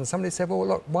that. And somebody said, well,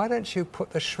 look, why don't you put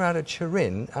the Shroud of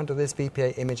Turin under this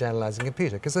VPA image analyzing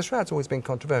computer? Because the Shroud's always been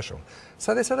controversial.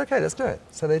 So they said, OK, let's do it.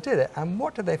 So they did it. And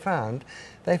what did they find?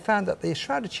 They found that the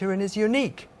Shroud of Turin is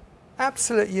unique,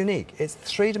 absolutely unique. It's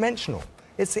three-dimensional.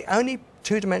 It's the only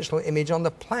two-dimensional image on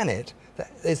the planet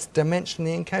that is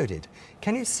dimensionally encoded.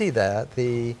 Can you see there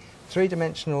the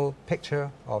three-dimensional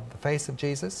picture of the face of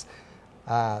Jesus?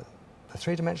 The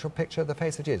three-dimensional picture of the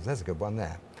face of Jesus. There's a good one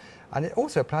there. And it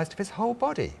also applies to his whole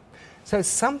body. So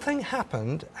something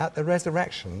happened at the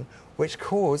resurrection which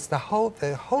caused the whole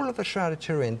of the Shroud of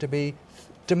Turin to be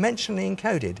dimensionally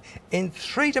encoded in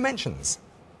 3 dimensions.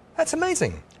 That's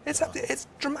amazing. It's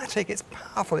dramatic, it's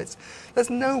powerful. There's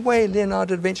no way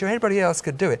Leonardo da Vinci or anybody else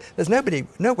could do it. There's no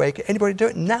way anybody do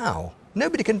it now.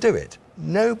 Nobody can do it.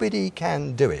 Nobody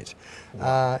can do it.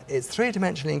 It's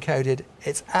 3-dimensionally encoded.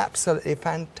 It's absolutely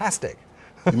fantastic.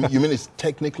 You mean it's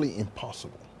technically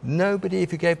impossible? Nobody,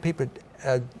 if you gave people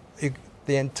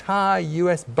the entire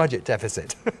US budget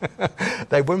deficit,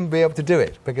 they wouldn't be able to do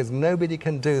it, because nobody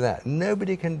can do that.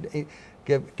 Nobody can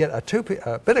get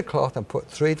a bit of cloth and put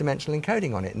 3-dimensional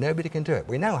encoding on it. Nobody can do it.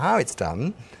 We know how it's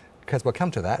done, because we'll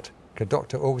come to that, because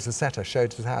Dr. August Aceta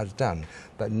showed us how it's done.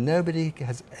 But nobody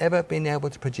has ever been able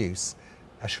to produce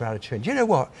a Shroud of Turin. Do you know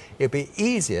what? It'd be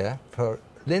easier for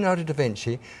Leonardo da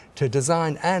Vinci to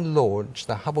design and launch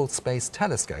the Hubble Space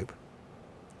Telescope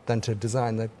than to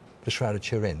design the Shroud of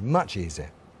Turin. Much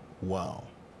easier. Wow.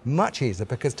 Much easier,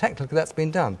 because technically that's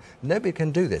been done. Nobody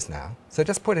can do this now. So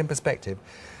just put it in perspective.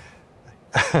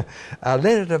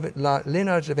 Leonardo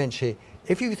da Vinci,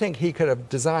 if you think he could have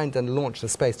designed and launched a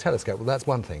space telescope, well, that's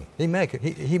one thing. He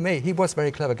was a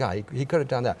very clever guy. He could have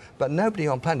done that. But nobody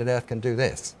on planet Earth can do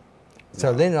this.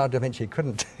 So Leonardo da Vinci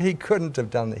couldn't have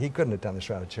done the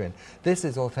Shroud of Turin. This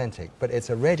is authentic, but it's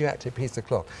a radioactive piece of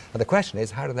cloth. And the question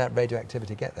is, how did that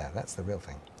radioactivity get there? That's the real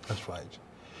thing. That's right.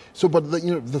 So, but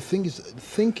the thing is,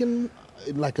 thinking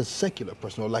like a secular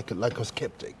person or like a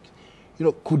skeptic,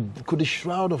 could the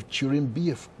Shroud of Turin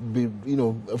be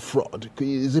a fraud?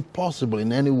 Is it possible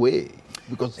in any way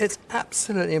Because it's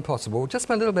absolutely impossible. Just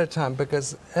spend a little bit of time,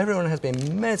 because everyone has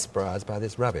been mesmerized by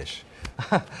this rubbish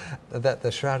that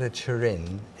the Shroud of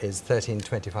Turin is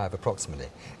 1325 approximately.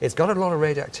 It's got a lot of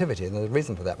radioactivity, and the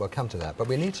reason for that, we'll come to that. But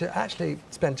we need to actually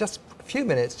spend just a few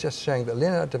minutes just showing that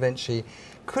Leonardo da Vinci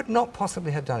could not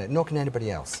possibly have done it, nor can anybody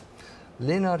else.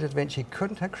 Leonardo da Vinci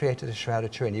couldn't have created the Shroud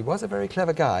of Turin. He was a very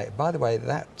clever guy. By the way,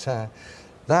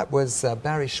 that was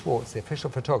Barry Schwartz, the official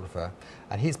photographer,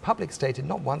 and he's publicly stated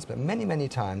not once but many, many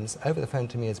times over the phone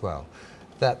to me as well,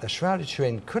 that the Shroud of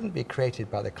Turin couldn't be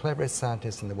created by the cleverest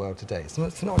scientist in the world today. So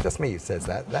it's not just me who says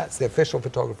that, that's the official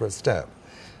photographer of Sturt.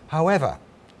 However,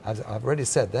 as I've already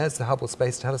said, there's the Hubble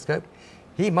Space Telescope.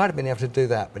 He might have been able to do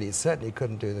that, but he certainly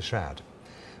couldn't do the Shroud.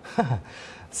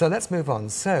 So let's move on.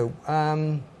 So,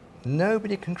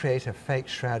 nobody can create a fake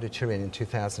Shroud of Turin in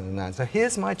 2009. So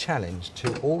here's my challenge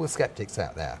to all the skeptics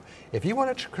out there. If you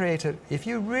wanted to create if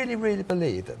you really, really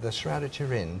believe that the Shroud of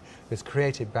Turin was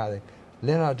created by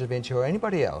Leonardo da Vinci or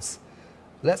anybody else,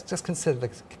 let's just consider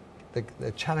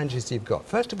the challenges you've got.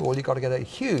 First of all, you've got to get a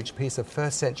huge piece of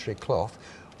first century cloth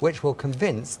which will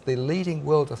convince the leading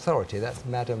world authority, that's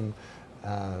Madame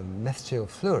Mestier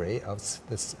Fleury of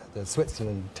the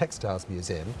Switzerland Textiles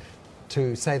Museum,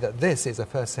 to say that this is a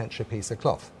first century piece of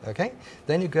cloth, okay?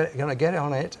 Then you're going to get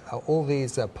on it all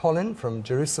these pollen from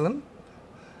Jerusalem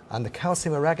and the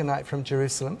calcium aragonite from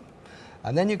Jerusalem,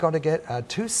 and then you've got to get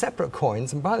 2 separate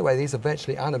coins, and by the way, these are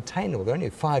virtually unobtainable. There are only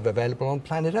 5 available on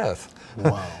planet Earth.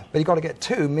 Wow. But you've got to get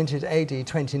 2 minted AD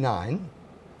 29,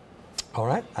 all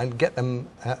right, and get them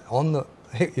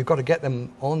you've got to get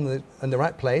them in the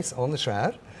right place on the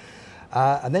Shroud.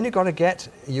 And then you've got to get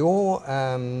you've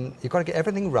got to get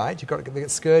everything right. You've got to get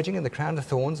scourging and the crown of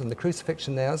thorns and the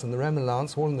crucifixion nails and the Roman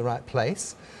lance all in the right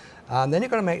place. And then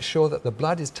you've got to make sure that the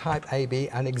blood is type AB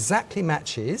and exactly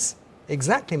matches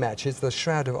the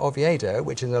Shroud of Oviedo,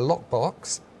 which is in a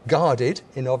lockbox guarded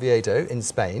in Oviedo in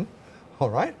Spain. All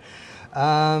right,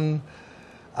 and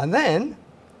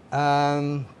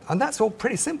that's all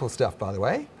pretty simple stuff, by the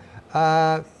way.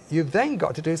 You've then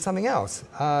got to do something else.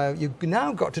 You've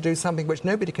now got to do something which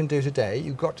nobody can do today.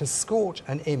 You've got to scorch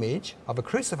an image of a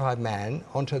crucified man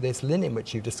onto this linen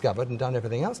which you've discovered and done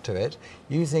everything else to it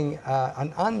using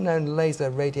an unknown laser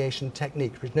radiation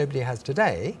technique which nobody has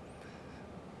today.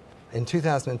 In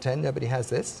 2010, nobody has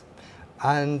this.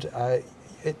 And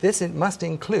this must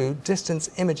include distance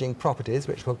imaging properties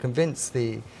which will convince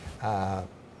the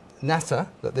NASA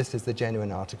that this is the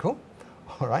genuine article.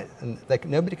 All right, and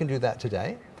nobody can do that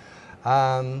today.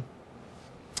 Then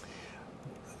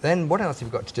what else have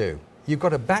you got to do? You've got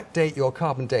to backdate your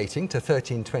carbon dating to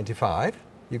 1325.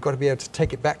 You've got to be able to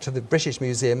take it back to the British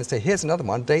Museum and say, here's another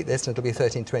one, date this and it'll be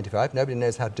 1325. Nobody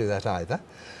knows how to do that either.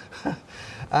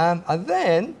 And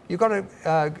then you've got to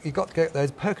get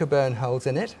those poker burn holes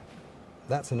in it.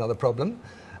 That's another problem.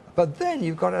 But then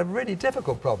you've got a really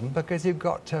difficult problem because you've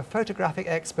got photographic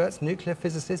experts, nuclear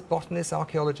physicists, botanists,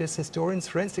 archaeologists, historians,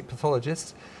 forensic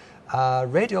pathologists,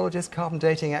 radiologists, carbon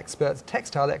dating experts,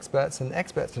 textile experts, and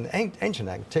experts in ancient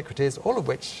antiquities, all of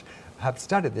which have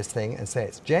studied this thing and say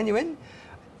it's genuine.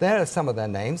 There are some of their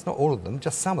names, not all of them,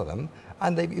 just some of them,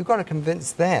 and you've got to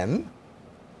convince them,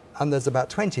 and there's about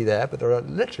 20 there, but there are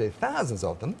literally thousands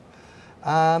of them.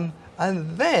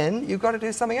 And then you've got to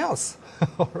do something else,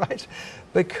 all right?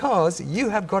 Because you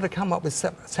have got to come up with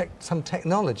some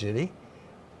technology.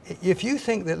 If you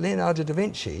think that Leonardo da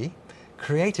Vinci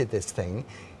created this thing,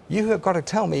 you have got to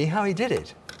tell me how he did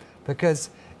it.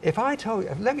 Because if I told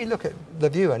you, let me look at the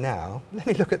viewer now, let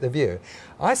me look at the viewer.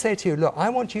 I say to you, look, I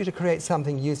want you to create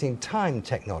something using time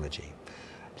technology.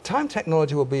 Time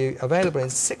technology will be available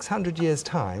in 600 years'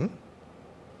 time.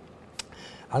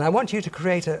 And I want you to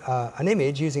create an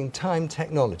image using time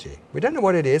technology. We don't know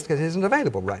what it is because it isn't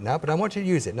available right now, but I want you to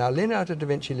use it. Now, Leonardo da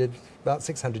Vinci lived about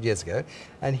 600 years ago,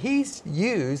 and he's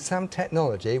used some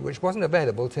technology which wasn't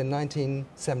available till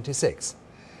 1976.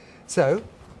 So,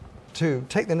 to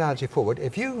take the analogy forward,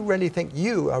 if you really think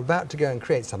you are about to go and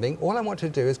create something, all I want to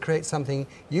do is create something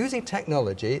using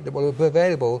technology that will be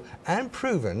available and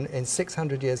proven in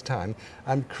 600 years' time,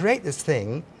 and create this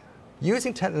thing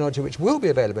using technology which will be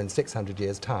available in 600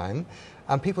 years' time,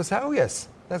 and people say, oh yes,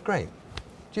 that's great.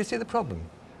 Do you see the problem?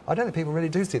 I don't think people really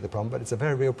do see the problem, but it's a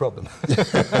very real problem.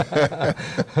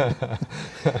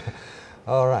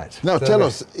 All right. Now tell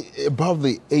us about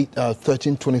the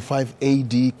 1325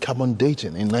 AD carbon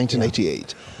dating in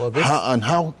 1988. Yeah. Well,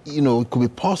 how it could be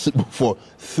possible for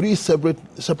 3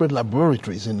 separate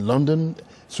laboratories in London,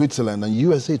 Switzerland, and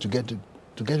USA to get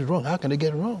it wrong. How can they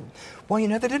get it wrong? Well,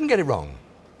 they didn't get it wrong.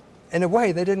 In a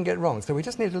way, they didn't get it wrong. So we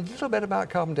just need a little bit about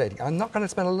carbon dating. I'm not going to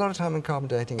spend a lot of time on carbon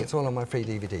dating. It's all on my free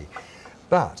DVD.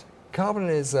 But carbon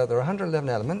is, there are 111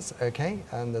 elements, okay,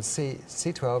 and the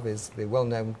C12 is the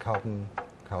well-known carbon.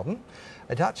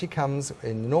 It actually comes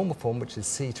in normal form, which is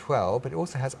C12, but it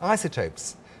also has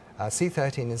isotopes,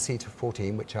 C13 and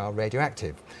C14, which are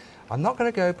radioactive. I'm not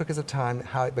going to go, because of time,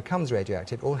 how it becomes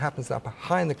radioactive. It all happens up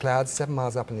high in the clouds, 7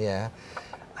 miles up in the air,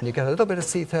 and you get a little bit of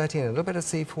C13 and a little bit of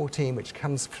C14, which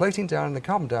comes floating down in the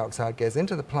carbon dioxide, goes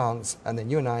into the plants, and then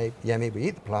you and I, Yemi, we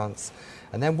eat the plants,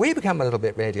 and then we become a little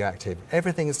bit radioactive.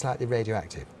 Everything is slightly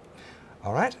radioactive.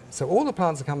 All right? So all the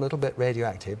plants become a little bit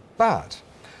radioactive, but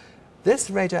this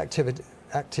radioactive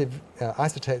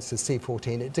isotopes of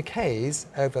C14, it decays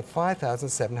over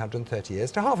 5,730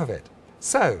 years to half of it.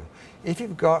 So, if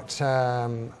you've got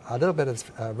a little bit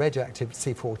of radioactive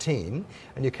C14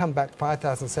 and you come back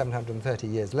 5,730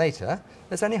 years later,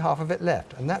 there's only half of it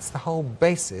left, and that's the whole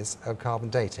basis of carbon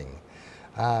dating.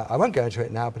 I won't go into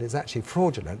it now, but it's actually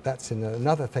fraudulent. That's in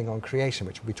another thing on creation,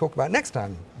 which we talk about next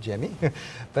time, Jimmy.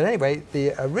 But anyway,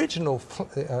 the original,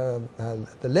 the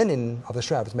linen of the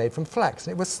shroud was made from flax,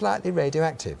 and it was slightly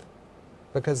radioactive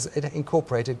because it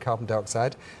incorporated carbon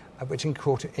dioxide, which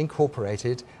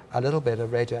incorporated a little bit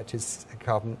of radioactive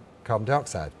carbon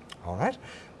dioxide, all right?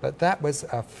 But that was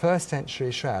a first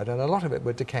century shroud, and a lot of it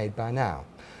were decayed by now.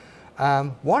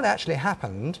 What actually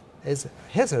happened is,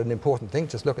 here's an important thing,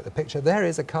 just look at the picture. There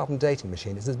is a carbon dating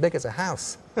machine. It's as big as a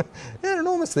house. They're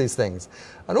enormous, these things.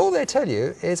 And all they tell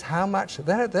you is how much,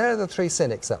 there are the three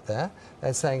cynics up there.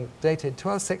 They're saying dated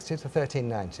 1260 to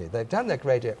 1390. They've done their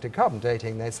radioactive carbon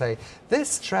dating. They say,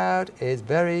 this shroud is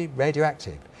very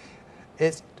radioactive.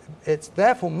 It's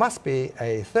therefore must be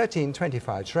a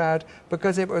 1325 shroud,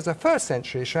 because if it was a first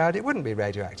century shroud, it wouldn't be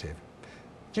radioactive.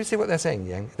 Do you see what they're saying,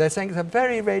 Yang? They're saying it's a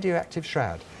very radioactive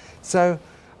shroud. So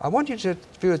I want you to,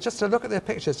 viewers, just to look at their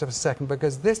pictures for a second,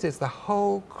 because this is the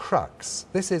whole crux.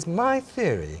 This is my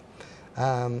theory.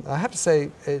 I have to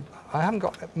say, I haven't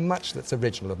got much that's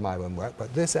original of my own work,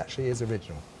 but this actually is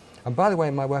original. And by the way,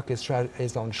 my work is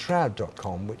on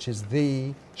shroud.com, which is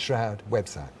the Shroud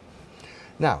website.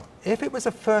 Now, if it was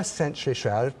a first century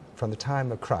shroud from the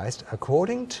time of Christ,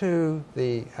 according to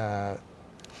the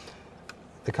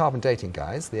carbon dating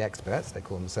guys, the experts, they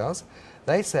call themselves,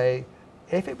 they say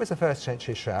if it was a first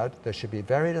century shroud, there should be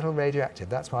very little radioactive.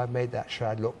 That's why I've made that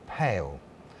shroud look pale.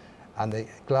 And the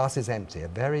glass is empty.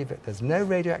 There's no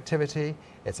radioactivity.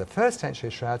 It's a first century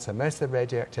shroud, so most of the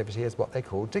radioactivity is what they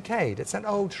call decayed. It's an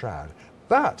old shroud.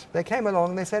 But they came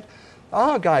along and they said,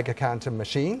 our Geiger counter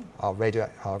machine, our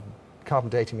carbon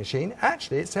dating machine,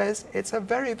 actually it says it's a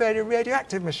very, very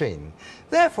radioactive machine.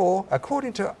 Therefore,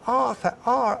 according to our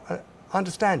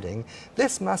understanding,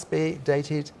 this must be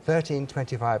dated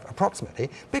 1325 approximately,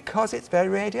 because it's very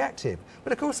radioactive.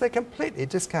 But of course they completely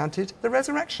discounted the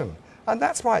resurrection, and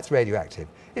that's why it's radioactive.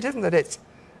 It isn't that it's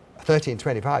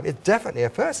 1325, it's definitely a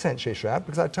first century shroud,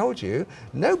 because I told you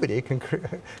nobody can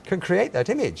create that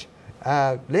image.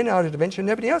 Leonardo da Vinci,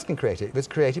 nobody else can create it. It was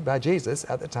created by Jesus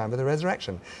at the time of the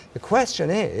resurrection. The question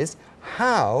is,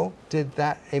 how did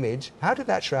that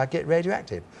shroud get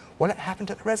radioactive? Well, it happened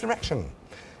at the resurrection.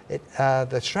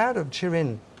 The Shroud of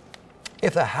Turin,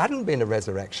 if there hadn't been a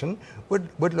resurrection,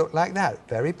 would look like that,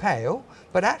 very pale,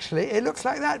 but actually it looks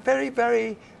like that, very,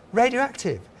 very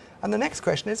radioactive. And the next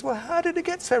question is, well, how did it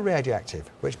get so radioactive?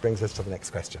 Which brings us to the next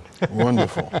question.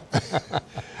 Wonderful.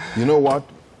 You know what?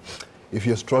 If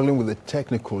you're struggling with the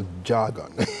technical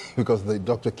jargon, because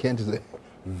Dr. Kent is a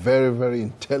very, very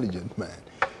intelligent man.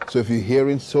 So if you're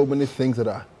hearing so many things that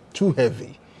are too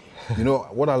heavy, you know,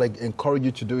 what I encourage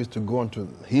you to do is to go onto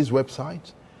his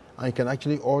website, and you can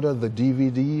actually order the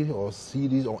DVD or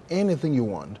CDs or anything you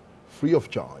want, free of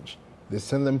charge. They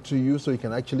send them to you so you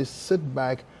can actually sit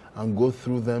back and go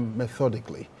through them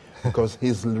methodically, because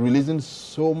he's releasing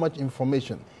so much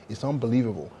information. It's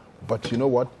unbelievable. But you know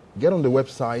what? Get on the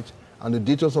website, and the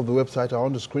details of the website are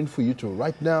on the screen for you to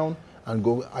write down and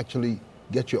go actually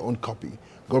get your own copy.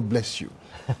 God bless you.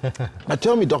 Now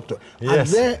tell me, Doctor, yes,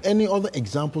 are there any other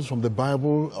examples from the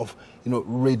Bible of,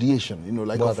 radiation?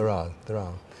 Like well, there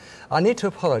are. I need to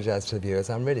apologize to the viewers.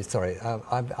 I'm really sorry.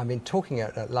 I've been talking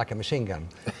like a machine gun.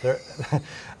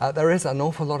 There is an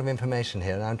awful lot of information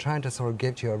here, and I'm trying to sort of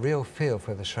give you a real feel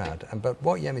for the shroud. But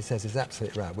what Yemi says is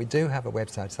absolutely right. We do have a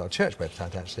website, it's our church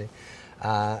website actually,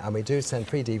 and we do send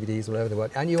free DVDs all over the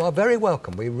world. And you are very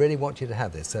welcome. We really want you to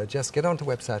have this. So just get onto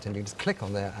the website and you just click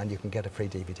on there and you can get a free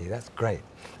DVD. That's great.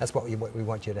 That's what we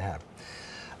want you to have.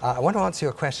 I want to answer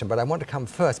your question, but I want to come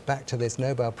first back to this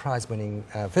Nobel Prize-winning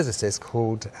physicist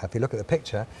called, if you look at the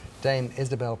picture, Dame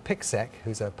Isabel Picek,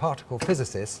 who's a particle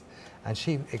physicist, and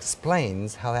she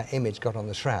explains how that image got on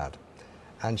the shroud.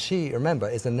 And she, remember,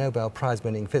 is a Nobel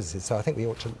Prize-winning physicist, so I think we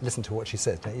ought to listen to what she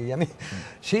says, don't you, Yemi?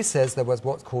 She says there was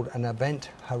what's called an event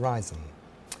horizon.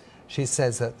 She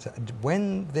says that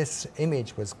when this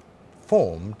image was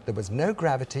formed, there was no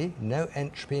gravity, no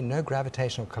entropy, no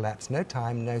gravitational collapse, no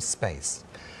time, no space.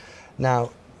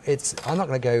 Now, I'm not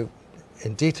going to go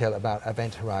in detail about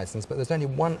event horizons, but there's only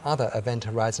one other event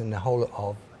horizon in the whole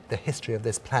of the history of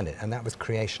this planet, and that was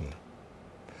creation.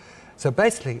 So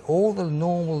basically, all the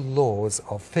normal laws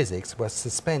of physics were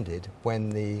suspended when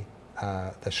the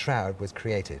Shroud was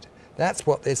created. That's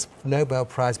what this Nobel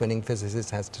Prize-winning physicist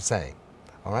has to say.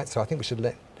 All right, so I think we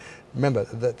should remember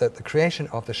that the creation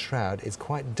of the Shroud is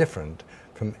quite different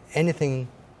from anything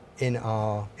in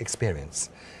our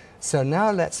experience. So now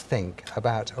let's think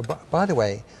about, by the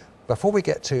way, before we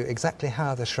get to exactly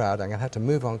how the Shroud, I'm going to have to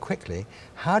move on quickly.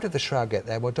 How did the Shroud get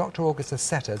there? Well, Dr. Augustus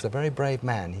Setter is a very brave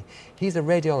man. He's a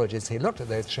radiologist. He looked at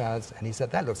those Shrouds and he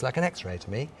said, that looks like an X-ray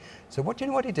to me. So do you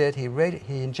know what he did? He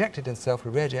injected himself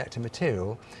with radioactive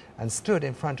material and stood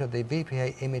in front of the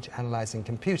VPA image analyzing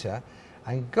computer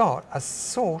and got a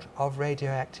sort of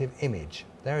radioactive image.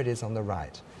 There it is on the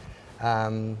right.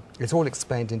 It's all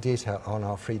explained in detail on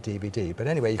our free DVD. But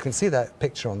anyway, you can see that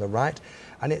picture on the right.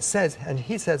 And it says, and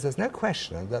he says there's no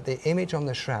question that the image on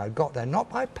the Shroud got there not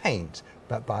by paint,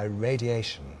 but by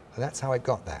radiation. And that's how it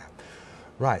got there.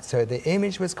 Right, so the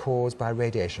image was caused by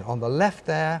radiation. On the left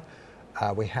there,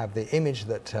 we have the image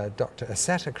that Dr.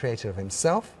 Setter created of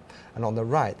himself. And on the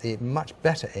right, the much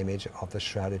better image of the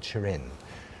Shroud of Turin.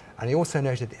 And he also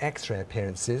noted the X-ray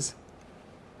appearances,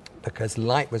 because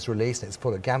light was released, it's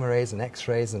full of gamma rays and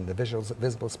X-rays and the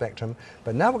visible spectrum.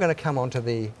 But now we're going to come on to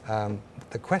the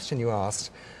question you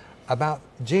asked about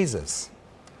Jesus.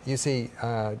 You see,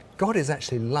 God is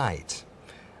actually light,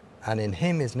 and in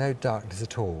him is no darkness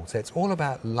at all. So it's all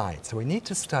about light. So we need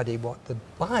to study what the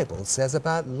Bible says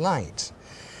about light.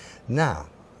 Now,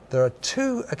 there are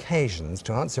two occasions,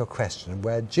 to answer your question,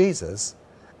 where Jesus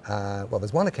well,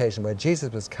 there's one occasion where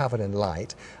Jesus was covered in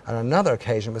light, and another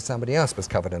occasion where somebody else was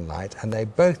covered in light, and they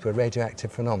both were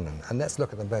radioactive phenomenon. And let's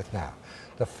look at them both now.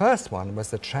 The first one was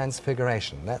the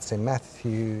Transfiguration. That's in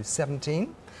Matthew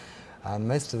 17.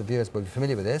 Most of the viewers will be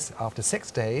familiar with this. After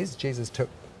 6 days, Jesus took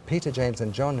Peter, James,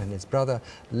 and John and his brother,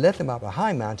 led them up a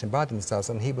high mountain by themselves,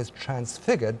 and he was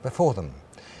transfigured before them.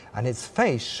 And his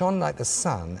face shone like the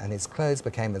sun, and his clothes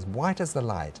became as white as the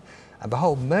light. And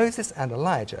behold, Moses and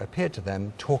Elijah appeared to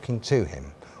them, talking to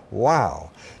him.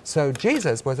 Wow! So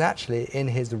Jesus was actually in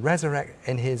his resurrection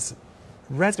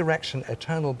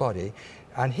eternal body,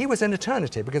 and he was in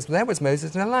eternity because there was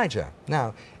Moses and Elijah.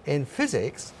 Now, in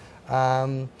physics,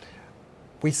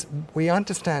 we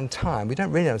understand time. We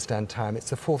don't really understand time. It's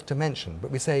the fourth dimension.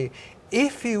 But we say,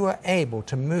 if you were able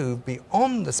to move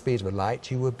beyond the speed of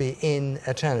light, you would be in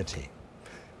eternity.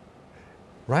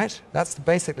 Right? That's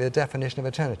basically the definition of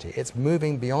eternity. It's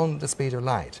moving beyond the speed of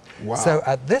light. Wow. So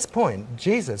at this point,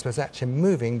 Jesus was actually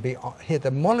moving beyond, here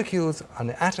the molecules and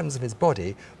the atoms of his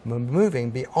body were moving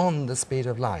beyond the speed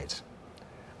of light.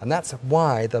 And that's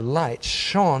why the light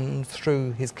shone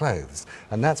through his clothes.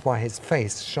 And that's why his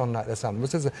face shone like the sun.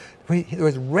 It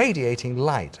was radiating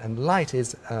light. And light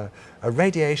is a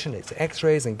radiation. It's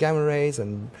X-rays and gamma rays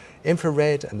and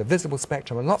infrared and the visible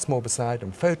spectrum and lots more beside,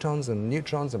 and photons and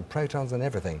neutrons and protons and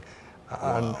everything.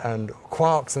 Wow. And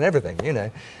quarks and everything, you know.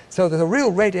 So there's a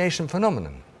real radiation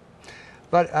phenomenon.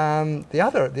 But the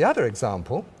other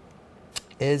example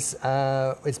is,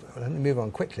 let me move on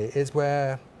quickly, is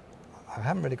where I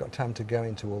haven't really got time to go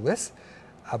into all this,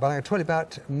 but I'm going to tell you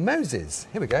about Moses.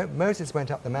 Here we go. Moses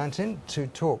went up the mountain to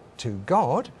talk to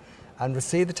God and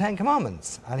receive the Ten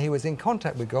Commandments. And he was in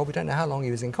contact with God. We don't know how long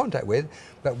he was in contact with,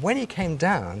 but when he came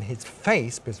down, his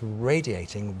face was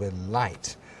radiating with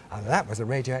light. And that was a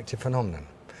radioactive phenomenon.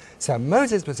 So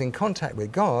Moses was in contact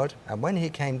with God, and when he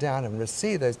came down and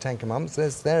received those Ten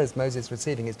Commandments, there is Moses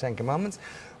receiving his Ten Commandments.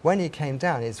 When he came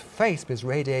down, his face was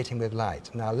radiating with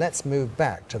light. Now let's move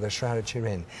back to the Shroud of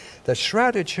Turin. The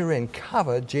Shroud of Turin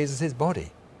covered Jesus' body.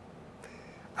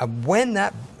 And when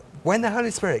the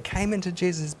Holy Spirit came into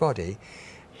Jesus' body,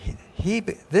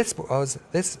 the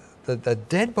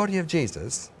dead body of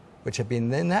Jesus, which had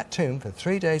been in that tomb for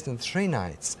 3 days and 3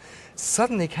 nights,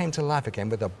 suddenly came to life again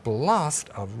with a blast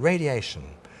of radiation.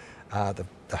 The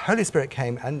Holy Spirit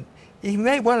came, and he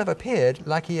may well have appeared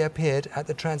like he appeared at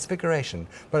the Transfiguration.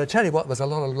 But I tell you what, there was a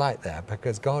lot of light there,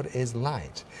 because God is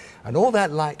light. And all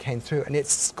that light came through, and it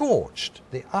scorched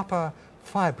the upper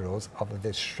fibrils of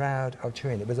the Shroud of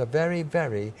Turin. It was a very,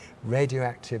 very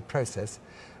radioactive process.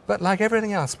 But like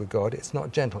everything else with God, it's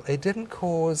not gentle. It didn't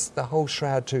cause the whole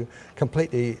shroud to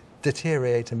completely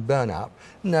deteriorate and burn up.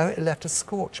 No, it left a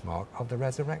scorch mark of the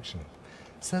resurrection.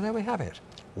 So there we have it.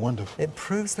 Wonderful. It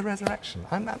proves the resurrection.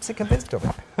 I'm absolutely convinced of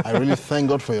it. I really thank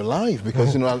God for your life,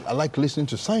 because, you know, I like listening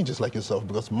to scientists like yourself,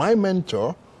 because my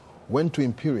mentor went to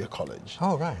Imperial College.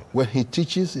 Oh, right. Where he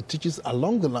teaches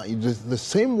along the line, the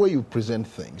same way you present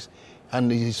things.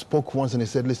 And he spoke once and he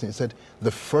said, listen, he said,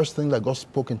 the first thing that God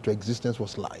spoke into existence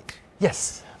was light.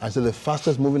 Yes. And so the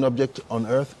fastest moving object on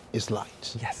earth is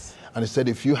light. Yes. And he said,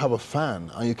 if you have a fan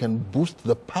and you can boost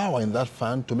the power in that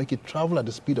fan to make it travel at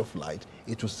the speed of light,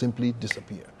 it will simply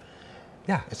disappear.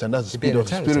 Yeah. Yes, and that's the speed of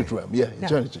the spirit realm. Yeah,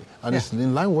 eternity. And it's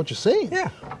in line with what you're saying. Yeah.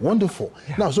 Wonderful.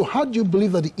 Yeah. Now, so how do you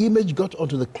believe that the image got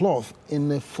onto the cloth in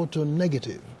a photo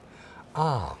negative?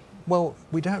 Well,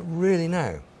 we don't really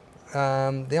know.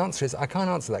 The answer is I can't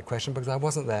answer that question because I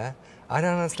wasn't there. I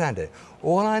don't understand it.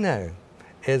 All I know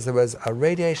is there was a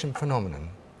radiation phenomenon.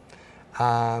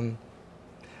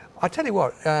 I'll tell you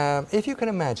what, if you can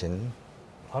imagine,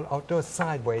 I'll do a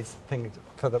sideways thing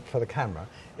for the camera.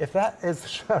 If that is the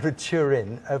Shroud of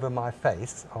Turin over my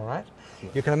face, all right,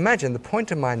 you can imagine the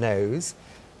point of my nose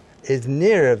is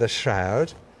nearer the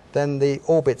shroud than the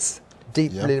orbit's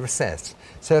deeply recessed.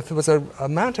 So if there was an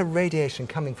amount of radiation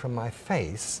coming from my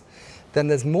face, then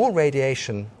there's more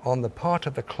radiation on the part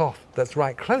of the cloth that's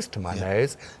right close to my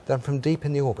nose than from deep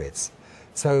in the orbits.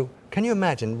 So can you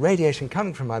imagine radiation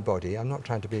coming from my body? I'm not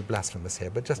trying to be blasphemous here,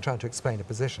 but just trying to explain a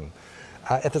position.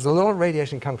 If there's a lot of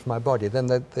radiation coming from my body, then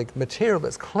the material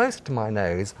that's close to my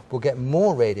nose will get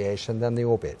more radiation than the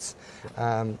orbits,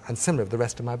 and similar with the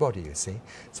rest of my body, you see.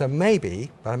 So maybe,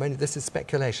 but this is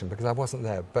speculation because I wasn't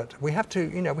there, but we have to,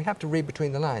 you know, we have to read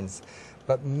between the lines.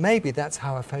 But maybe that's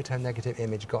how a photo-negative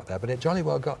image got there, but it jolly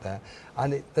well got there.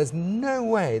 And there's no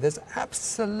way, there's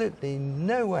absolutely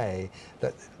no way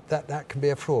that can be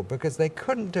a fraud, because they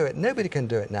couldn't do it. Nobody can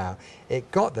do it now.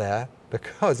 It got there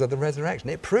because of the resurrection.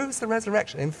 It proves the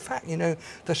resurrection. In fact, you know,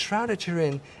 the Shroud of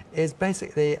Turin is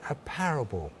basically a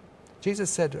parable. Jesus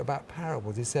said about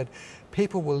parables, he said,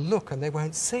 people will look and they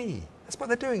won't see. That's what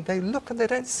they're doing. They look and they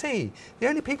don't see. The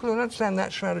only people who understand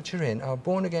that Shroud of Turin are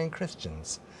born-again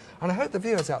Christians. And I hope the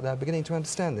viewers out there are beginning to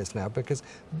understand this now, because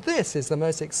this is the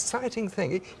most exciting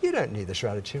thing. You don't need the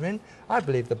Shroud of Turin. I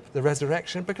believe the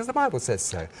resurrection because the Bible says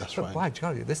so. That's but right. By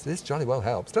jolly, this jolly well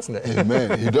helps, doesn't it?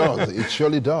 Amen. It does. It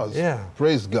surely does. Yeah.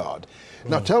 Praise God.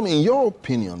 Now tell me, in your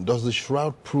opinion, does the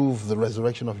shroud prove the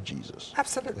resurrection of Jesus?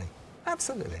 Absolutely.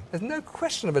 Absolutely. There's no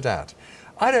question of a doubt.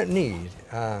 I don't need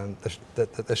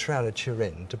the Shroud of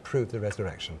Turin to prove the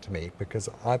resurrection to me, because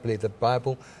I believe the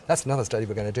Bible, that's another study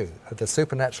we're going to do, the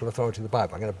supernatural authority of the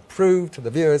Bible. I'm going to prove to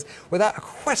the viewers without a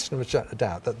question of a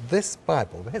doubt that this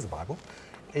Bible, here's the Bible,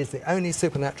 is the only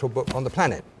supernatural book on the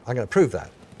planet. I'm going to prove that.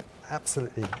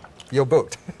 Absolutely. You're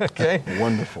booked. Okay?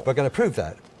 Wonderful. We're going to prove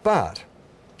that. But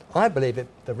I believe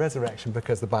the resurrection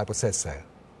because the Bible says so.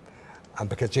 And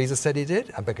because Jesus said he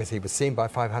did, and because he was seen by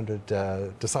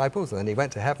 500 disciples, and then he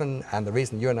went to heaven, and the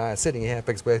reason you and I are sitting here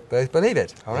because we both believe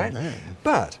it, all right? Amen.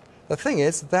 But the thing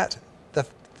is that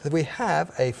we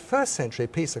have a first century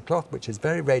piece of cloth which is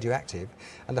very radioactive,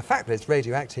 and the fact that it's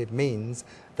radioactive means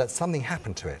that something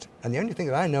happened to it. And the only thing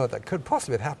that I know that could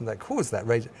possibly have happened that caused that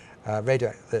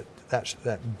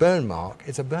that burn mark,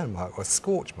 it's a burn mark or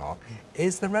scorch mark,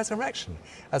 is the resurrection.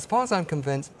 As far as I'm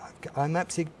convinced, I'm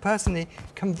absolutely personally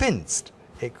convinced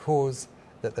it caused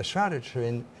that the Shroud of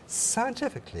Turin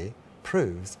scientifically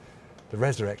proves the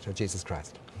resurrection of Jesus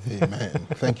Christ. Amen.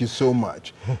 Thank you so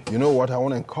much. You know what? I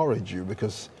want to encourage you,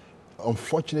 because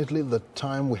unfortunately the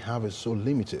time we have is so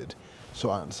limited.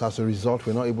 So as a result,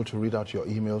 we're not able to read out your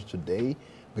emails today,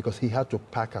 because he had to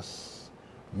pack as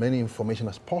many information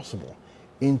as possible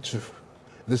into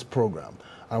this program.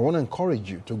 I want to encourage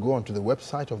you to go onto the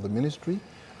website of the ministry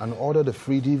and order the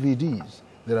free DVDs.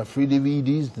 There are free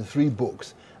DVDs, the 3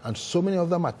 books, and so many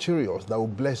other materials that will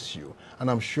bless you. And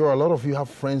I'm sure a lot of you have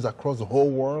friends across the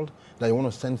whole world that you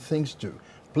want to send things to.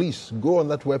 Please go on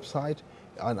that website,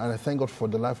 and I thank God for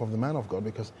the life of the man of God,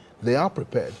 because they are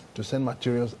prepared to send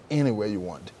materials anywhere you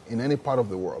want, in any part of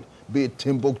the world, be it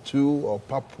Timbuktu or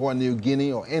Papua New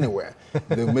Guinea or anywhere.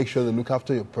 They'll make sure they look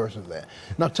after your person there.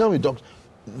 Now tell me, Doctor,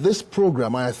 this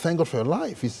program, I thank God for your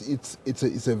life,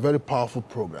 it's a very powerful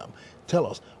program. Tell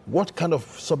us, what kind of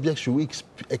subjects should we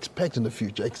expect in the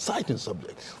future? Exciting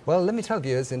subjects. Well, let me tell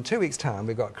viewers, in 2 weeks' time,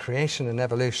 we've got creation and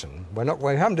evolution. We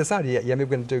haven't decided yet. Maybe we're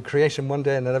going to do creation one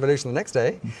day and then evolution the next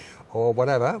day, or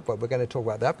whatever, but we're going to talk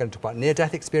about that. We're going to talk about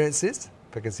near-death experiences,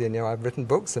 because, you know, I've written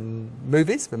books and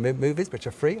movies, which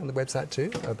are free on the website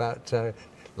too, about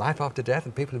life after death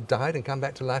and people who've died and come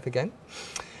back to life again.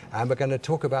 And we're going to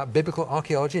talk about biblical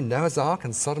archaeology, Noah's Ark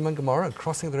and Sodom and Gomorrah, and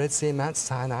crossing the Red Sea and Mount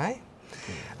Sinai.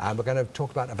 And we're going to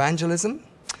talk about evangelism,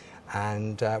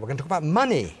 and we're going to talk about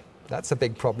money. That's a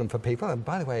big problem for people. And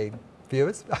by the way,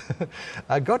 viewers,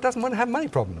 God doesn't want to have money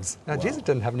problems. Now, Wow. Jesus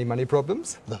didn't have any money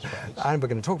problems. That's right. And we're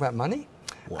going to talk about money.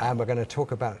 Wow. And we're going to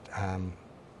talk about,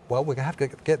 well, we're going to have to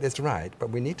get this right, but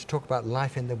we need to talk about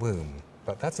life in the womb.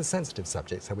 But that's a sensitive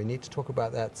subject, so we need to talk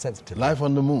about that sensitively. Life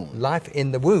on the moon. Life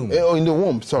in the womb. Oh, in the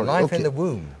womb, sorry. Life okay. in the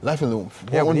womb. Life in the womb.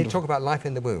 Yeah, we need to Wonderful. talk about life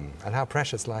in the womb and how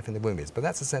precious life in the womb is. But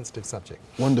that's a sensitive subject.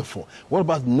 Wonderful. What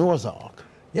about Noah's Ark?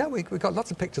 Yeah, we've got lots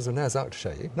of pictures of Noah's Ark to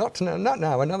show you. Not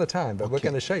now, another time, but we're Okay.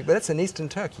 going to show you. But it's in eastern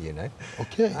Turkey, you know.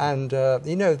 Okay. And,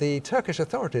 you know, the Turkish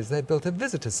authorities, they built a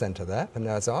visitor centre there for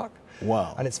Noah's Ark.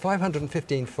 Wow. And it's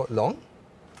 515 foot long.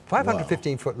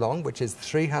 515 foot long, which is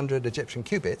 300 Egyptian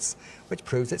cubits, which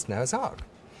proves it's Noah's Ark.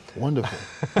 Wonderful.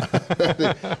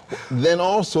 Then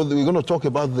also, we're going to talk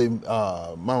about the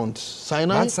Mount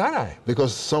Sinai. Mount Sinai.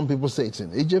 Because some people say it's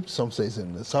in Egypt, some say it's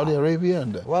in Saudi Arabia.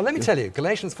 And Well, let me tell you,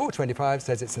 Galatians 4:25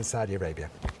 says it's in Saudi Arabia.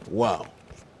 wow.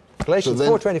 Galatians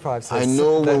then 4:25 says... I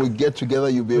know that- when we get together,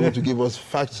 you'll be able to give us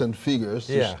facts and figures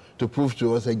Yeah. to prove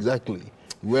to us exactly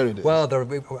where it is. Well,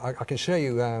 I can show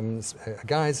you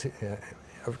guys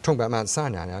talking about Mount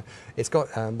Sinai now. It's got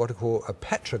what are called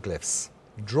petroglyphs,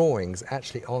 drawings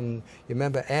actually on. You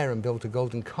remember Aaron built a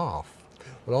golden calf.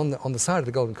 Well, on the side of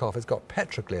the golden calf, it's got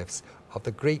petroglyphs of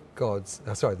the Greek gods.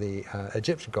 The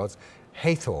Egyptian gods,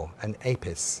 Hathor and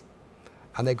Apis,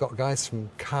 and they've got guys from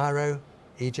Cairo,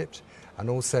 Egypt, and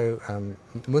also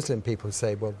Muslim people who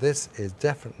say, well, this is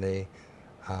definitely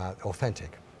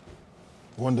authentic.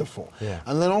 Wonderful. Yeah.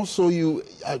 And then also you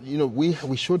know,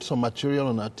 we showed some material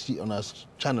on our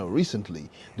channel recently,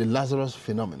 the Lazarus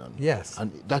phenomenon. Yes.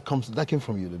 And that came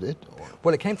from you, did it? Or?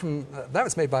 Well, it came from, that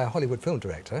was made by a Hollywood film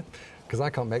director, because I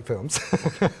can't make films.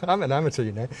 I'm an amateur,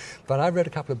 you know. But I read a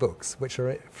couple of books, which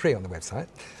are free on the website.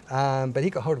 But he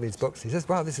got hold of these books. He says,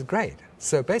 wow, this is great.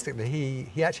 So basically,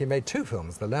 he actually made two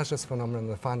films, The Lazarus Phenomenon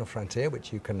and The Final Frontier,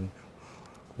 which you can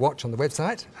watch on the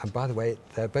website. And by the way,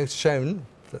 they're both shown,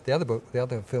 the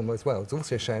other film as well, is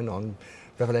also shown on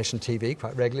Revelation TV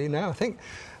quite regularly now, I think.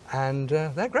 And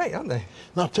they're great, aren't they?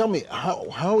 Now tell me,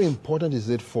 how important is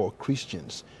it for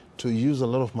Christians to use a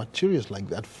lot of materials like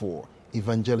that for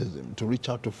evangelism, to reach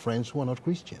out to friends who are not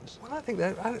Christians? Well, I think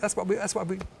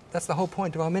that's the whole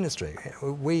point of our ministry.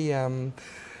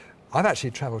 I've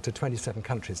actually travelled to 27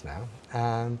 countries now,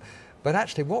 but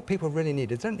actually what people really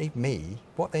need is, they don't need me,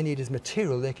 what they need is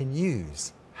material they can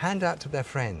use, hand out to their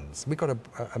friends. We've got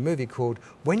a movie called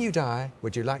When You Die,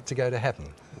 Would You Like to Go to Heaven?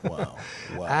 Wow,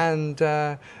 wow. And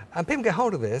people get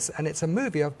hold of this, and it's a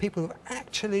movie of people who've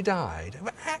actually died,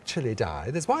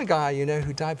 There's one guy, you know,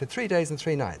 who died for 3 days and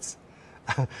 3 nights.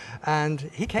 And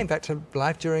he came back to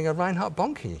life during a Reinhard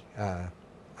Bonnke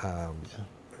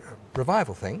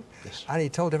revival thing, Yes. and he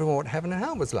told everyone what heaven and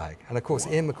hell was like. And of course,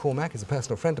 Ian McCormack is a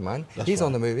personal friend of mine. That's He's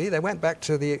on right. the movie. They went back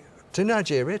to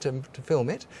Nigeria to film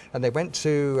it, and they went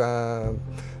to.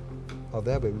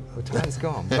 The time's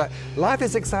gone. But life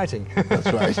is exciting.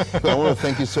 That's right. I want to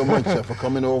thank you so much for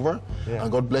coming over, Yeah.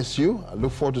 and God bless you. I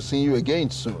look forward to seeing you again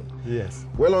soon. Yes.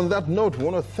 Well, on that note, we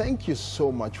want to thank you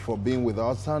so much for being with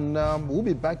us, and we'll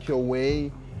be back your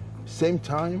way same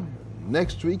time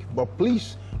next week, but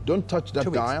please don't touch that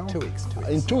 2 weeks, dial. 2 weeks, 2 weeks.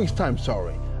 In 2 weeks' time,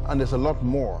 sorry. And there's a lot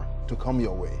more to come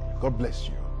your way. God bless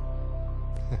you.